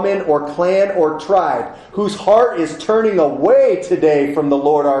or woman or clan or tribe whose heart is turning away today from the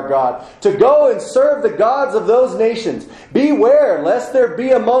Lord our God to go and serve the gods of those nations. Beware, lest there be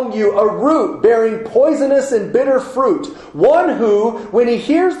among you a root bearing poisonous and bitter fruit, one who, when he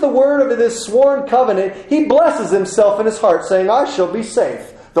hears the word of this sworn covenant, he blesses himself in his heart, saying, I shall be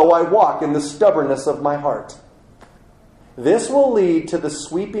safe, though I walk in the stubbornness of my heart. This will lead to the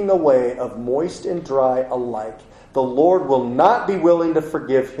sweeping away of moist and dry alike. The Lord will not be willing to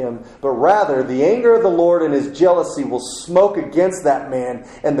forgive him, but rather the anger of the Lord and his jealousy will smoke against that man,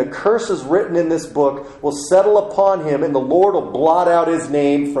 and the curses written in this book will settle upon him, and the Lord will blot out his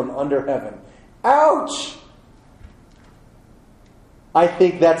name from under heaven. Ouch! I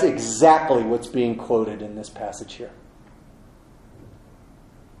think that's exactly what's being quoted in this passage here.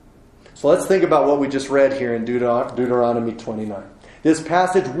 So let's think about what we just read here in Deuteronomy 29. This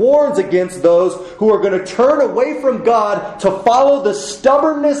passage warns against those who are going to turn away from God to follow the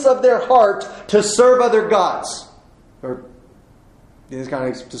stubbornness of their heart to serve other gods. Or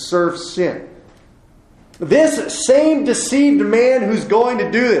to serve sin. This same deceived man who's going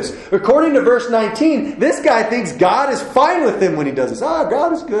to do this. According to verse 19, this guy thinks God is fine with him when he does this.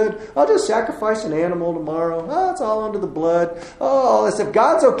 God is good. I'll just sacrifice an animal tomorrow. It's all under the blood. All this. If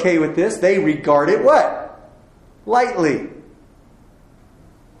God's okay with this, they regard it what? Lightly.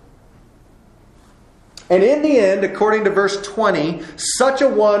 And in the end, according to verse 20, such a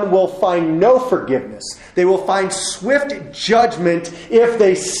one will find no forgiveness. They will find swift judgment if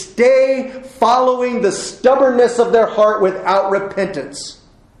they stay following the stubbornness of their heart without repentance.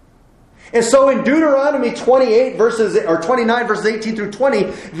 And so in Deuteronomy 29 verses 18 through 20,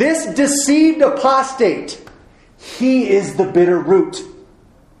 this deceived apostate, he is the bitter root.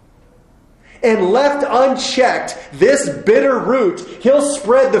 And left unchecked, this bitter root, he'll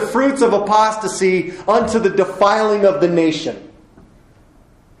spread the fruits of apostasy unto the defiling of the nation.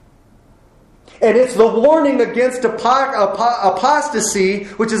 And it's the warning against apostasy,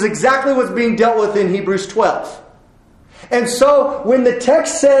 which is exactly what's being dealt with in Hebrews 12. And so, when the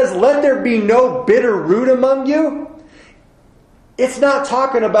text says, let there be no bitter root among you, it's not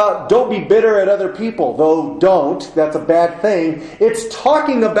talking about don't be bitter at other people, though don't. That's a bad thing. It's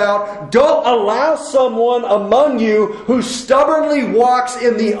talking about don't allow someone among you who stubbornly walks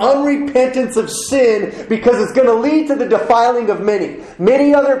in the unrepentance of sin because it's going to lead to the defiling of many.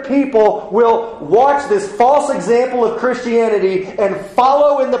 Many other people will watch this false example of Christianity and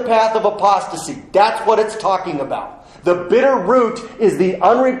follow in the path of apostasy. That's what it's talking about. The bitter root is the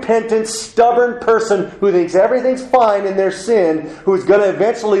unrepentant, stubborn person who thinks everything's fine in their sin, who is going to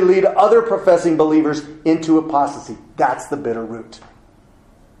eventually lead other professing believers into apostasy. That's the bitter root.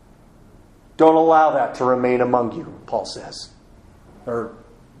 Don't allow that to remain among you, Paul says. Or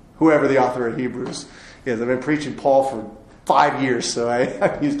whoever the author of Hebrews is. I've been preaching Paul for 5 years, so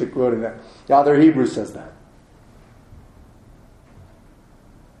I'm used to quoting that. The author of Hebrews says that.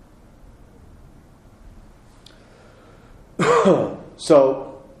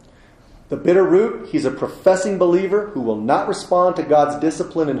 So, The bitter root, he's a professing believer who will not respond to God's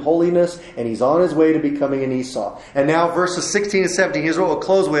discipline and holiness, and he's on his way to becoming an Esau. And now verses 16 and 17, here's what we'll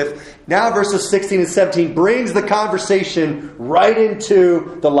close with. Now verses 16 and 17 brings the conversation right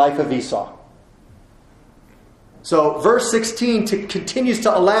into the life of Esau. So verse 16 continues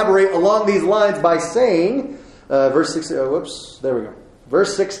to elaborate along these lines by saying, verse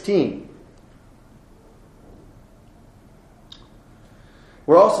 16.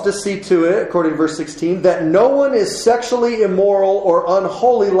 We're also to see to it, according to verse 16, that no one is sexually immoral or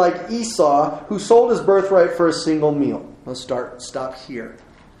unholy like Esau, who sold his birthright for a single meal. Let's stop here.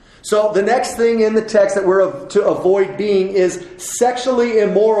 So the next thing in the text that we're to avoid being is sexually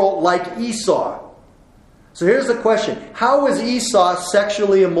immoral like Esau. So here's the question. How is Esau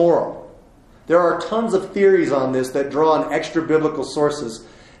sexually immoral? There are tons of theories on this that draw on extra biblical sources.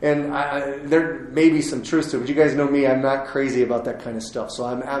 And there may be some truth to it, but you guys know me, I'm not crazy about that kind of stuff. So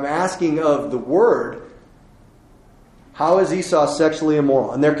I'm asking of the Word, how is Esau sexually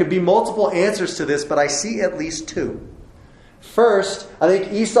immoral? And there could be multiple answers to this, but I see at least two. First, I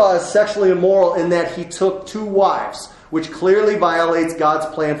think Esau is sexually immoral in that he took 2 wives, which clearly violates God's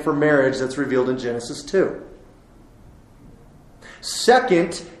plan for marriage that's revealed in Genesis 2.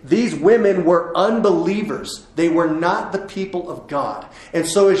 Second, these women were unbelievers. They were not the people of God. And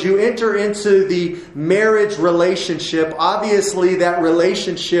so as you enter into the marriage relationship, obviously that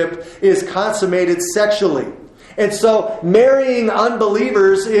relationship is consummated sexually. And so marrying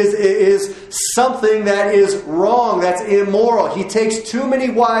unbelievers is something that is wrong, that's immoral. He takes too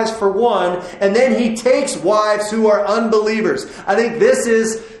many wives for one, and then he takes wives who are unbelievers. I think this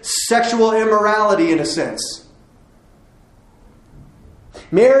is sexual immorality in a sense.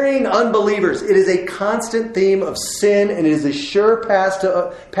 Marrying unbelievers, it is a constant theme of sin, and it is a sure path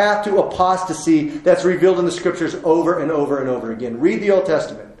to apostasy that's revealed in the Scriptures over and over and over again. Read the Old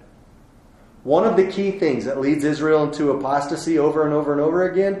Testament. One of the key things that leads Israel into apostasy over and over and over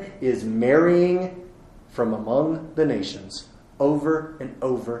again is marrying from among the nations over and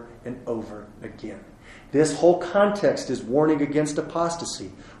over and over again. This whole context is warning against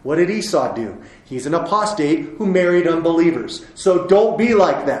apostasy. What did Esau do? He's an apostate who married unbelievers. So don't be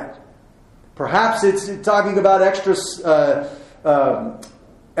like that. Perhaps it's talking about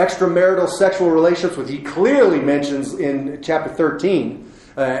extramarital sexual relationships, which he clearly mentions in chapter 13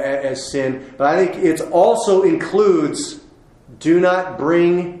 as sin. But I think it also includes, do not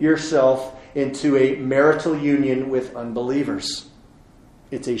bring yourself into a marital union with unbelievers.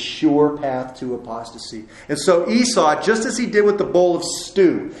 It's a sure path to apostasy. And so Esau, just as he did with the bowl of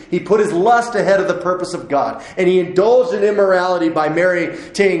stew, he put his lust ahead of the purpose of God. And he indulged in immorality by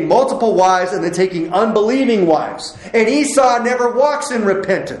taking multiple wives and then taking unbelieving wives. And Esau never walks in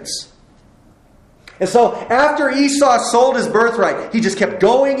repentance. And so after Esau sold his birthright, he just kept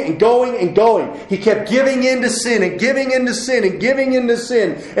going and going and going. He kept giving in to sin and giving in to sin and giving in to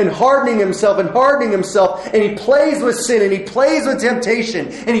sin and hardening himself and hardening himself. And he plays with sin and he plays with temptation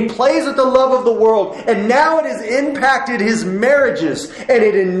and he plays with the love of the world. And now it has impacted his marriages, and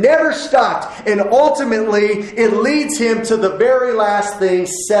it had never stopped. And ultimately it leads him to the very last thing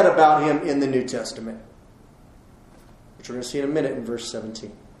said about him in the New Testament, which we're going to see in a minute in verse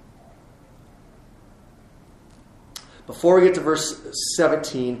 17. Before we get to verse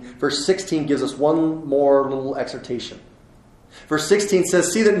 17, verse 16 gives us one more little exhortation. Verse 16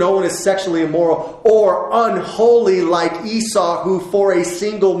 says, "See that no one is sexually immoral or unholy like Esau, who for a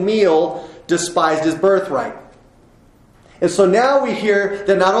single meal despised his birthright." And so now we hear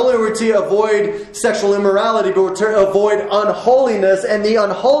that not only are we to avoid sexual immorality, but we're to avoid unholiness. And the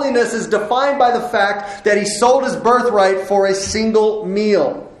unholiness is defined by the fact that he sold his birthright for a single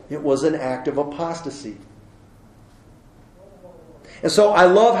meal. It was an act of apostasy. And so I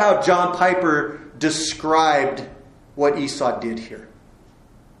love how John Piper described what Esau did here.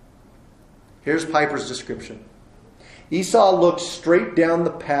 Here's Piper's description. Esau looked straight down the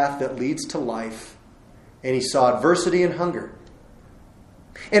path that leads to life, and he saw adversity and hunger.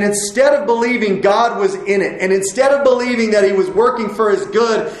 And instead of believing God was in it, and instead of believing that he was working for his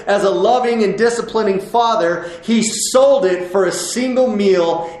good as a loving and disciplining father, he sold it for a single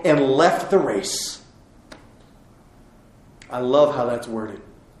meal and left the race. I love how that's worded.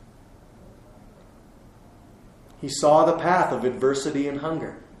 He saw the path of adversity and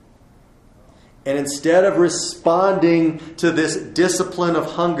hunger. And instead of responding to this discipline of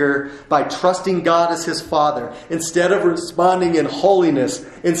hunger by trusting God as his father, instead of responding in holiness,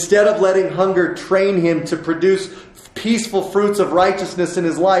 instead of letting hunger train him to produce peaceful fruits of righteousness in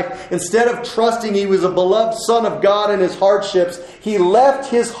his life, instead of trusting he was a beloved son of God in his hardships, he left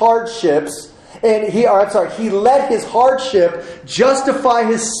his hardships And he let his hardship justify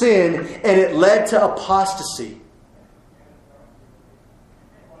his sin, and it led to apostasy.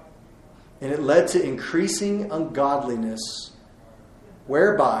 And it led to increasing ungodliness,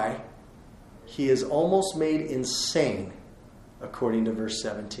 whereby he is almost made insane, according to verse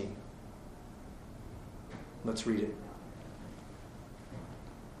 17. Let's read it.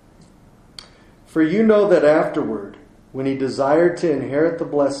 For you know that afterward, when he desired to inherit the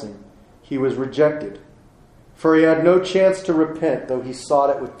blessing, he was rejected. For he had no chance to repent, though he sought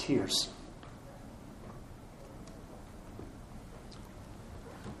it with tears.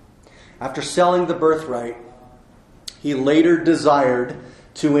 After selling the birthright, he later desired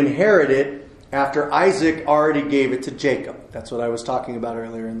to inherit it after Isaac already gave it to Jacob. That's what I was talking about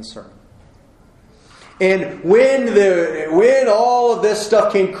earlier in the sermon. And when all of this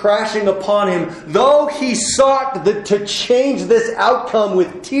stuff came crashing upon him, though he sought to change this outcome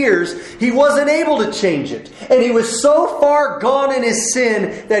with tears, he wasn't able to change it. And he was so far gone in his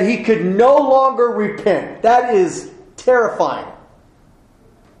sin that he could no longer repent. That is terrifying.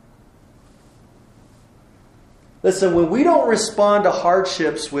 Listen, when we don't respond to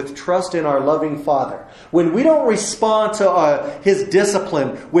hardships with trust in our loving Father, when we don't respond to His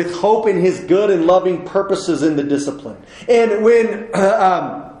discipline with hope in His good and loving purposes in the discipline, and when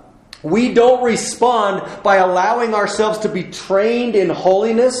we don't respond by allowing ourselves to be trained in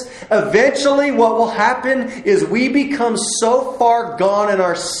holiness, eventually what will happen is we become so far gone in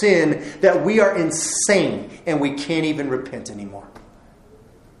our sin that we are insane and we can't even repent anymore.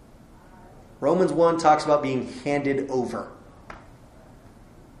 Romans 1 talks about being handed over.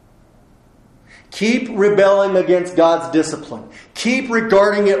 Keep rebelling against God's discipline. Keep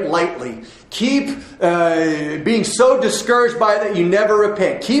regarding it lightly. Keep being so discouraged by it that you never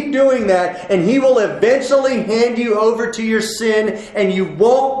repent. Keep doing that, and He will eventually hand you over to your sin, and you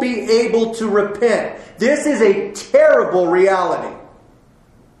won't be able to repent. This is a terrible reality.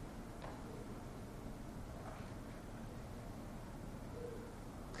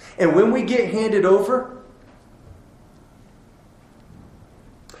 And when we get handed over,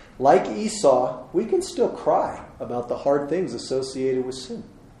 like Esau, we can still cry about the hard things associated with sin.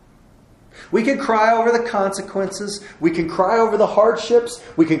 We can cry over the consequences. We can cry over the hardships.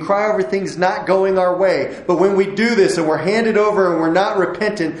 We can cry over things not going our way. But when we do this and we're handed over and we're not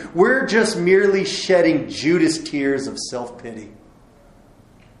repentant, we're just merely shedding Judas' tears of self-pity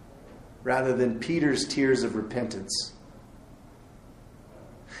rather than Peter's tears of repentance.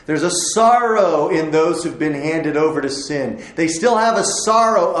 There's a sorrow in those who've been handed over to sin. They still have a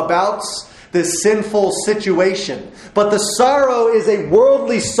sorrow about this sinful situation. But the sorrow is a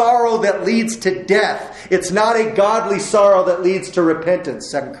worldly sorrow that leads to death. It's not a godly sorrow that leads to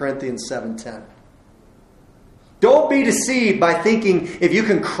repentance. 2 Corinthians 7:10. Don't be deceived by thinking if you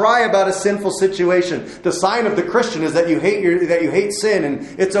can cry about a sinful situation, the sign of the Christian is that you hate sin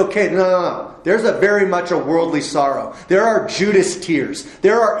and it's okay. No. There's very much a worldly sorrow. There are Judas tears.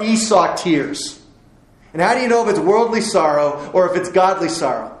 There are Esau tears. And how do you know if it's worldly sorrow or if it's godly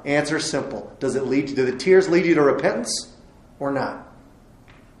sorrow? Answer is simple. Do the tears lead you to repentance or not?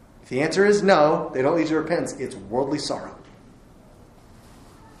 If the answer is no, they don't lead you to repentance. It's worldly sorrow.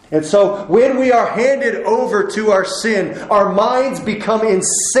 And so when we are handed over to our sin, our minds become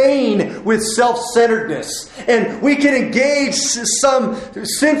insane with self-centeredness. And we can engage some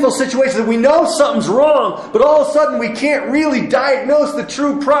sinful situations that we know something's wrong, but all of a sudden we can't really diagnose the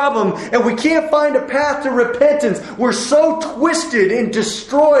true problem and we can't find a path to repentance. We're so twisted and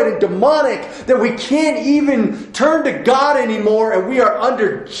destroyed and demonic that we can't even turn to God anymore, and we are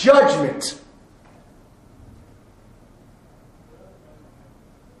under judgment.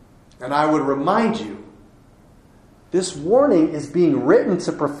 And I would remind you, this warning is being written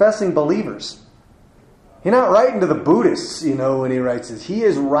to professing believers. He's not writing to the Buddhists, when he writes this. He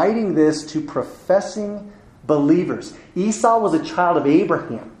is writing this to professing believers. Esau was a child of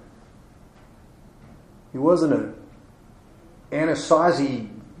Abraham. He wasn't an Anasazi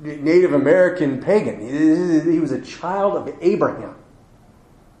Native American pagan. He was a child of Abraham.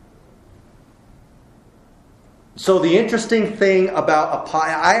 So the interesting thing about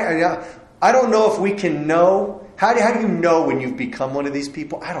I don't know if we can know. How do you know when you've become one of these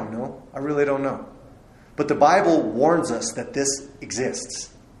people? I don't know. I really don't know. But the Bible warns us that this exists.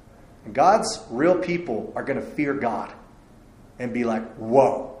 And God's real people are going to fear God and be like,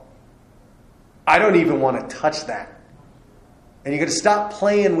 whoa, I don't even want to touch that. And you're going to stop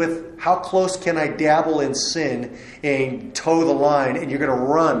playing with how close can I dabble in sin and toe the line, and you're going to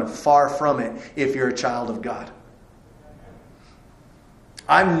run far from it if you're a child of God.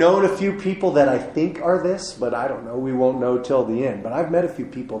 I've known a few people that I think are this, but I don't know. We won't know till the end. But I've met a few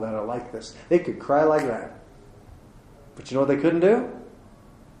people that are like this. They could cry like that. But you know what they couldn't do?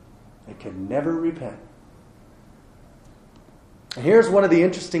 They could never repent. And here's one of the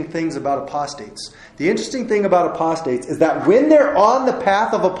interesting things about apostates. The interesting thing about apostates is that when they're on the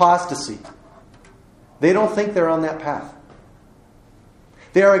path of apostasy, they don't think they're on that path.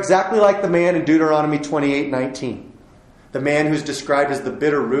 They are exactly like the man in Deuteronomy 28:19. The man who's described as the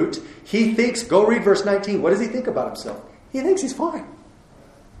bitter root. He thinks, go read verse 19. What does he think about himself? He thinks he's fine.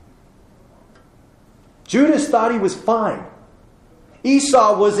 Judas thought he was fine.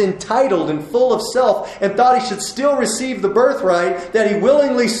 Esau was entitled and full of self and thought he should still receive the birthright that he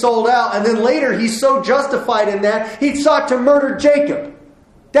willingly sold out. And then later he's so justified in that he sought to murder Jacob.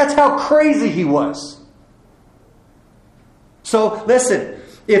 That's how crazy he was. So listen,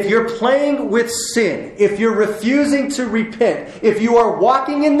 if you're playing with sin, if you're refusing to repent, if you are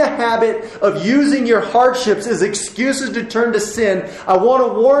walking in the habit of using your hardships as excuses to turn to sin, I want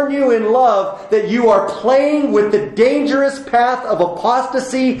to warn you in love that you are playing with the dangerous path of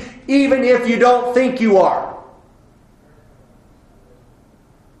apostasy, even if you don't think you are.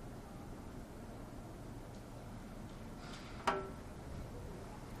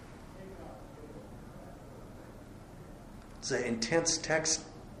 It's an intense text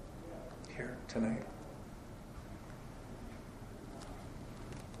here tonight.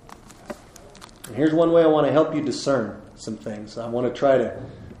 And here's one way I want to help you discern some things. I want to try to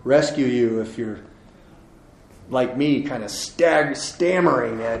rescue you if you're like me, kind of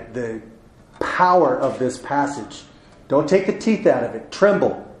stammering at the power of this passage. Don't take the teeth out of it.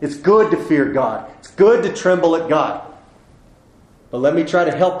 Tremble. It's good to fear God. It's good to tremble at God. But let me try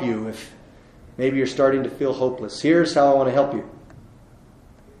to help you if maybe you're starting to feel hopeless. Here's how I want to help you.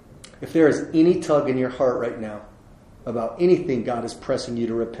 If there is any tug in your heart right now about anything God is pressing you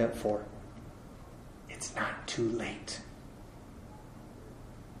to repent for, it's not too late.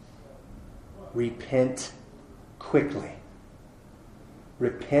 Repent quickly.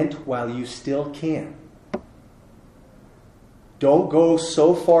 Repent while you still can. Don't go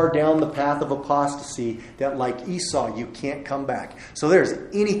so far down the path of apostasy that, like Esau, you can't come back. So there's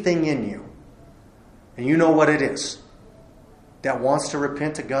anything in you, and you know what it is, that wants to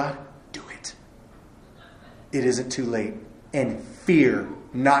repent to God, do it. It isn't too late. And fear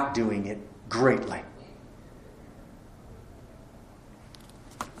not doing it greatly.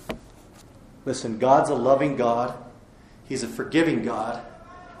 Listen, God's a loving God. He's a forgiving God.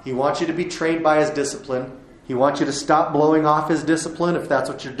 He wants you to be trained by His discipline. He wants you to stop blowing off His discipline if that's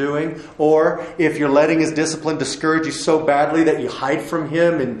what you're doing. Or if you're letting His discipline discourage you so badly that you hide from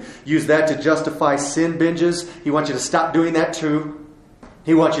Him and use that to justify sin binges, He wants you to stop doing that too.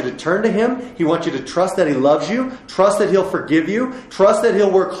 He wants you to turn to Him. He wants you to trust that He loves you. Trust that He'll forgive you. Trust that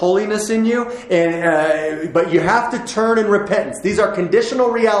He'll work holiness in you. But you have to turn in repentance. These are conditional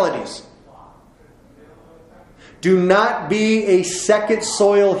realities. Do not be a second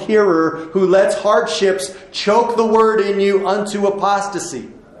soil hearer who lets hardships choke the word in you unto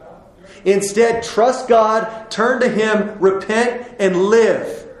apostasy. Instead, trust God, turn to Him, repent, and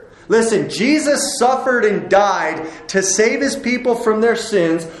live. Listen, Jesus suffered and died to save His people from their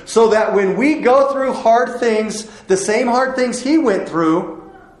sins so that when we go through hard things, the same hard things He went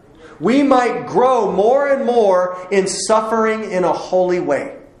through, we might grow more and more in suffering in a holy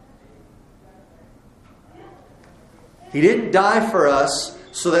way. He didn't die for us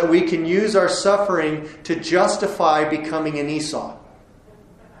so that we can use our suffering to justify becoming an Esau.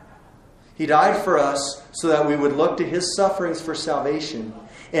 He died for us so that we would look to His sufferings for salvation,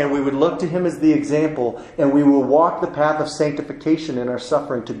 and we would look to Him as the example, and we will walk the path of sanctification in our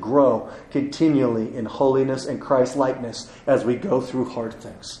suffering to grow continually in holiness and Christ-likeness as we go through hard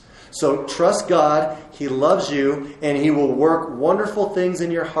things. So trust God. He loves you, and He will work wonderful things in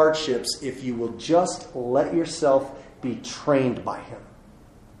your hardships if you will just let yourself be trained by Him.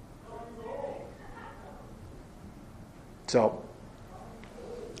 So,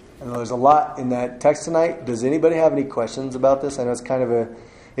 I know there's a lot in that text tonight. Does anybody have any questions about this? I know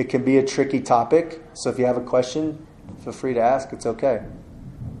it can be a tricky topic. So if you have a question, feel free to ask. It's okay.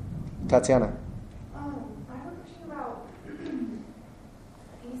 Tatiana. I have a question about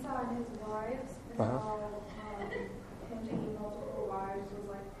Esau and his wives. And how him taking multiple wives was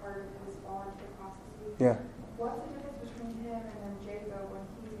like part of his fall into apostasy. Yeah. What's the difference between him and then Jacob when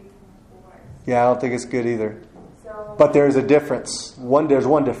he takes multiple wives? Yeah, I don't think it's good either. So, but there's a difference. There's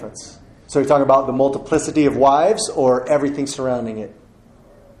one difference. So you're talking about the multiplicity of wives or everything surrounding it?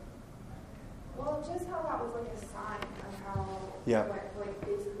 Well, just how that was like a sign of how, yeah. like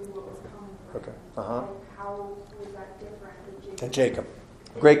basically what was coming from okay. him. Like how was that different than Jacob?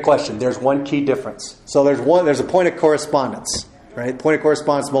 Great question. There's one key difference. So there's a point of correspondence, right? Point of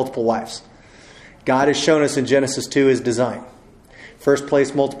correspondence, multiple wives. God has shown us in Genesis 2 his design. First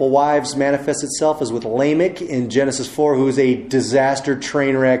place multiple wives manifests itself is with Lamech in Genesis 4, who is a disaster,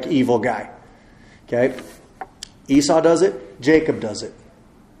 train wreck, evil guy. Okay? Esau does it. Jacob does it.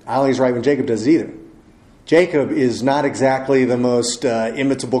 I don't think it's right when Jacob does it either. Jacob is not exactly the most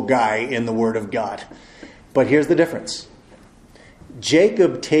imitable guy in the Word of God. But here's the difference.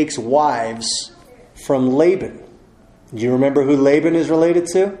 Jacob takes wives from Laban. Do you remember who Laban is related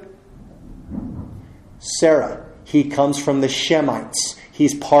to? Sarah. He comes from the Shemites.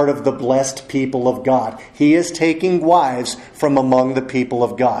 He's part of the blessed people of God. He is taking wives from among the people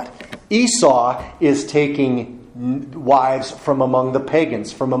of God. Esau is taking wives from among the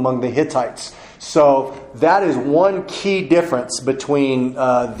pagans, from among the Hittites. So that is one key difference between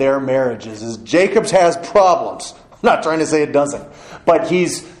their marriages. Is Jacob's has problems. I'm not trying to say it doesn't. But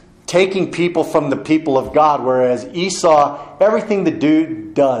he's taking people from the people of God, whereas Esau, everything the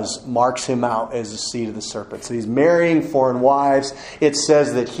dude does marks him out as the seed of the serpent. So he's marrying foreign wives. It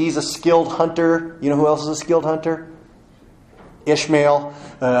says that he's a skilled hunter. You know who else is a skilled hunter? Ishmael.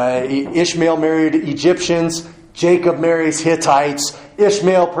 Ishmael married Egyptians. Jacob marries Hittites.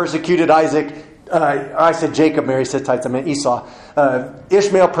 Ishmael persecuted Isaac. I said Jacob marries Hittites. I meant Esau.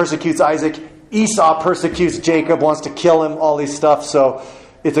 Ishmael persecutes Isaac. Esau persecutes Jacob, wants to kill him, all these stuff. So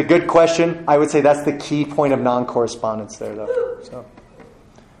it's a good question. I would say that's the key point of non-correspondence there, though. So,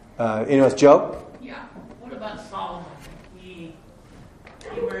 anyways, Joe? Yeah. What about Solomon? He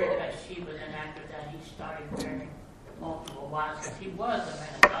married Bathsheba, and after that he started marrying multiple wives because he was a man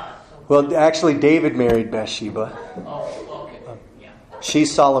of God. So Well, actually, David married Bathsheba. oh, okay. Yeah.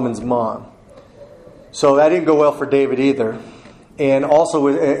 She's Solomon's mom. So that didn't go well for David either. And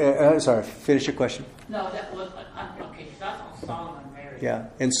also, sorry, finish your question. No, that was okay. So that's how Solomon married. Yeah,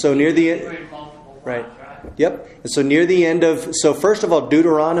 and so near the end, Married multiple wives, right? right? Yep. And so near the end of, so first of all,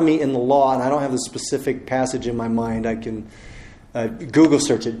 Deuteronomy in the law, and I don't have the specific passage in my mind. I can Google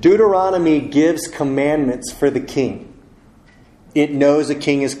search it. Deuteronomy gives commandments for the king. It knows a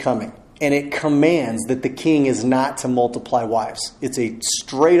king is coming, and it commands that the king is not to multiply wives. It's a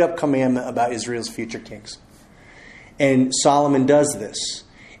straight up commandment about Israel's future kings. And Solomon does this.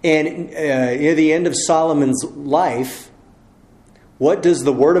 And near the end of Solomon's life, what does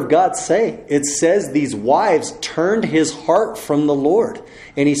the Word of God say? It says these wives turned his heart from the Lord.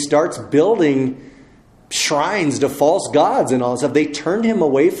 And he starts building shrines to false gods and all this stuff. They turned him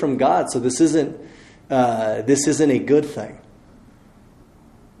away from God. So this isn't a good thing.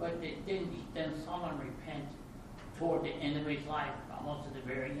 But didn't Solomon repent toward the end of his life, almost at the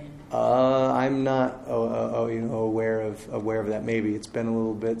very end? I'm not aware of that. Maybe it's been a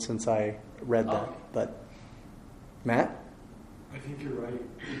little bit since I read that. Okay. But Matt, I think you're right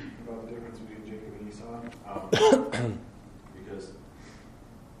about the difference between Jacob and Esau, because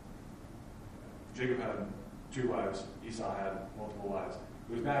Jacob had 2 wives, Esau had multiple wives.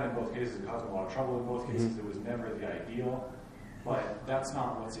 It was bad in both cases. It caused him a lot of trouble in both cases. It was never the ideal, but that's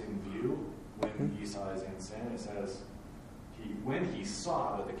not what's in view when Esau is in sin. It says when he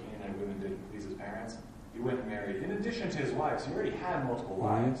saw that the Canaanite women didn't please his parents, he went and married. In addition to his wives, he already had multiple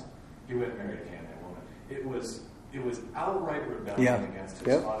wives. He went and married a Canaanite woman. It was outright rebellion against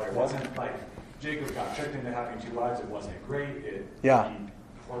his father. It wasn't like Jacob got tricked into having 2 wives. It wasn't great. He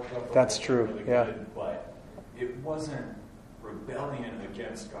worked up that's true. Really Yeah, good, but it wasn't rebellion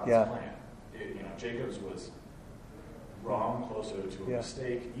against God's plan. Jacob's was wrong, closer to a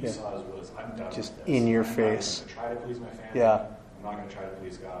mistake. Esau's was, I'm done just with this. in your I'm face. not going to try to please my family. Yeah. I'm not going to try to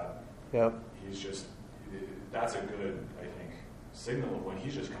please God. Yep. He's just, that's a good, I think, signal of when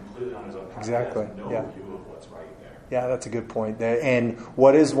he's just completely on his own. Exactly. He has no view of what's right there. Yeah, that's a good point there. And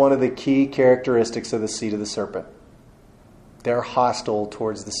what is one of the key characteristics of the seed of the serpent? They're hostile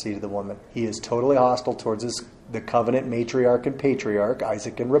towards the seed of the woman. He is totally hostile towards the covenant matriarch and patriarch,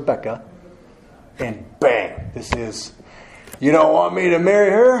 Isaac and Rebekah. And bang, this is, you don't want me to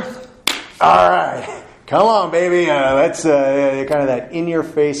marry her? All right, come on, baby. That's kind of that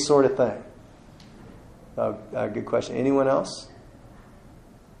in-your-face sort of thing. Good question. Anyone else?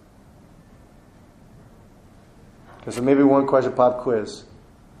 Okay, so maybe one question, pop quiz.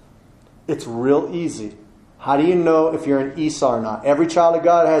 It's real easy. How do you know if you're an Esau or not? Every child of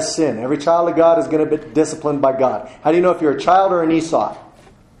God has sin. Every child of God is going to be disciplined by God. How do you know if you're a child or an Esau?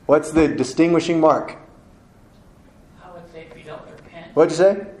 What's the distinguishing mark? I would say if you don't repent. What'd you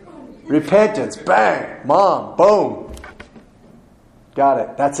say? Repentance. Bang. Mom. Boom. Got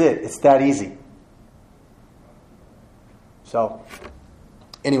it. That's it. It's that easy. So,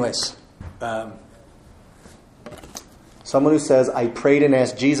 anyways. Someone who says, I prayed and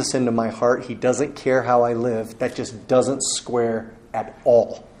asked Jesus into my heart. He doesn't care how I live. That just doesn't square at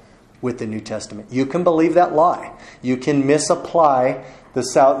all with the New Testament. You can believe that lie. You can misapply the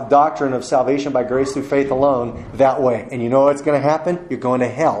doctrine of salvation by grace through faith alone that way. And you know what's going to happen? You're going to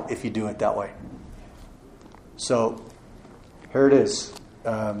hell if you do it that way. So, here it is.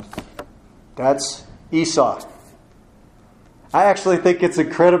 That's Esau. I actually think it's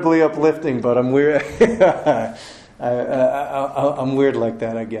incredibly uplifting, but I'm weird. I'm weird like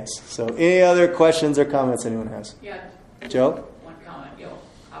that, I guess. So, any other questions or comments anyone has? Yeah. Joe? One comment.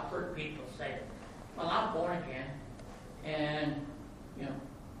 I've heard people say, well, I'm born again, and,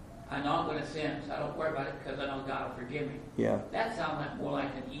 I know I'm going to sin, so I don't worry about it because I know God will forgive me. Yeah. That sounds like more like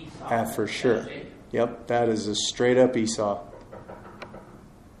an Esau. For sure. Yep, that is a straight up Esau.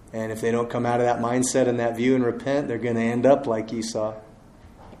 And if they don't come out of that mindset and that view and repent, they're going to end up like Esau.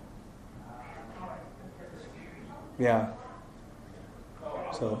 Yeah.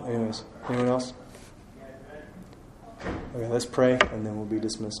 So, anyways, anyone else? Okay, let's pray and then we'll be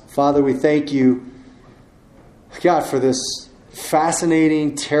dismissed. Father, we thank you, God, for this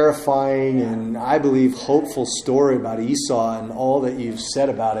fascinating, terrifying, and I believe hopeful story about Esau and all that you've said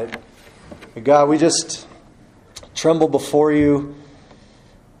about it. God, we just tremble before you.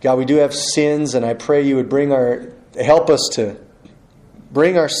 God, we do have sins, and I pray you would help us to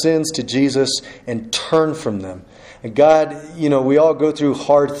bring our sins to Jesus and turn from them. And God, we all go through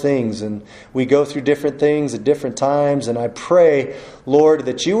hard things, and we go through different things at different times, and I pray, Lord,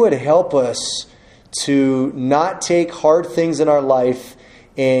 that you would help us to not take hard things in our life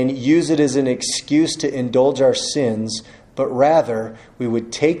and use it as an excuse to indulge our sins, but rather we would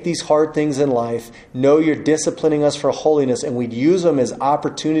take these hard things in life, know you're disciplining us for holiness, and we'd use them as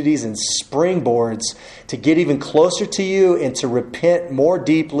opportunities and springboards to get even closer to you and to repent more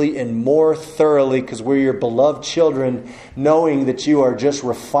deeply and more thoroughly because we're your beloved children, knowing that you are just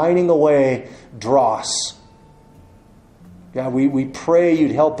refining away dross. God, we pray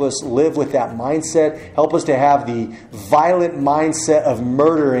you'd help us live with that mindset. Help us to have the violent mindset of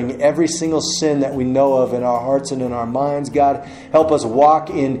murdering every single sin that we know of in our hearts and in our minds. God, help us walk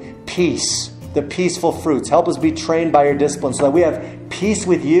in peace, the peaceful fruits. Help us be trained by your discipline so that we have peace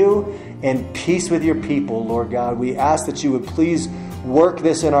with you and peace with your people, Lord God. We ask that you would please work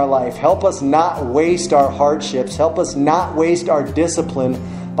this in our life. Help us not waste our hardships. Help us not waste our discipline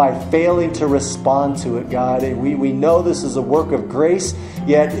by failing to respond to it, God. And we know this is a work of grace,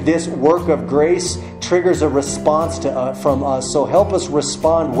 yet this work of grace triggers a response from us. So help us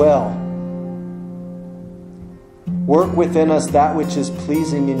respond well. Work within us that which is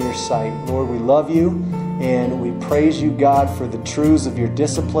pleasing in your sight. Lord, we love you and we praise you, God, for the truths of your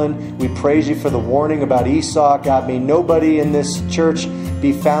discipline. We praise you for the warning about Esau. God, may nobody in this church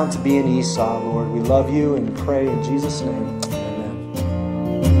be found to be an Esau, Lord. We love you and pray in Jesus' name.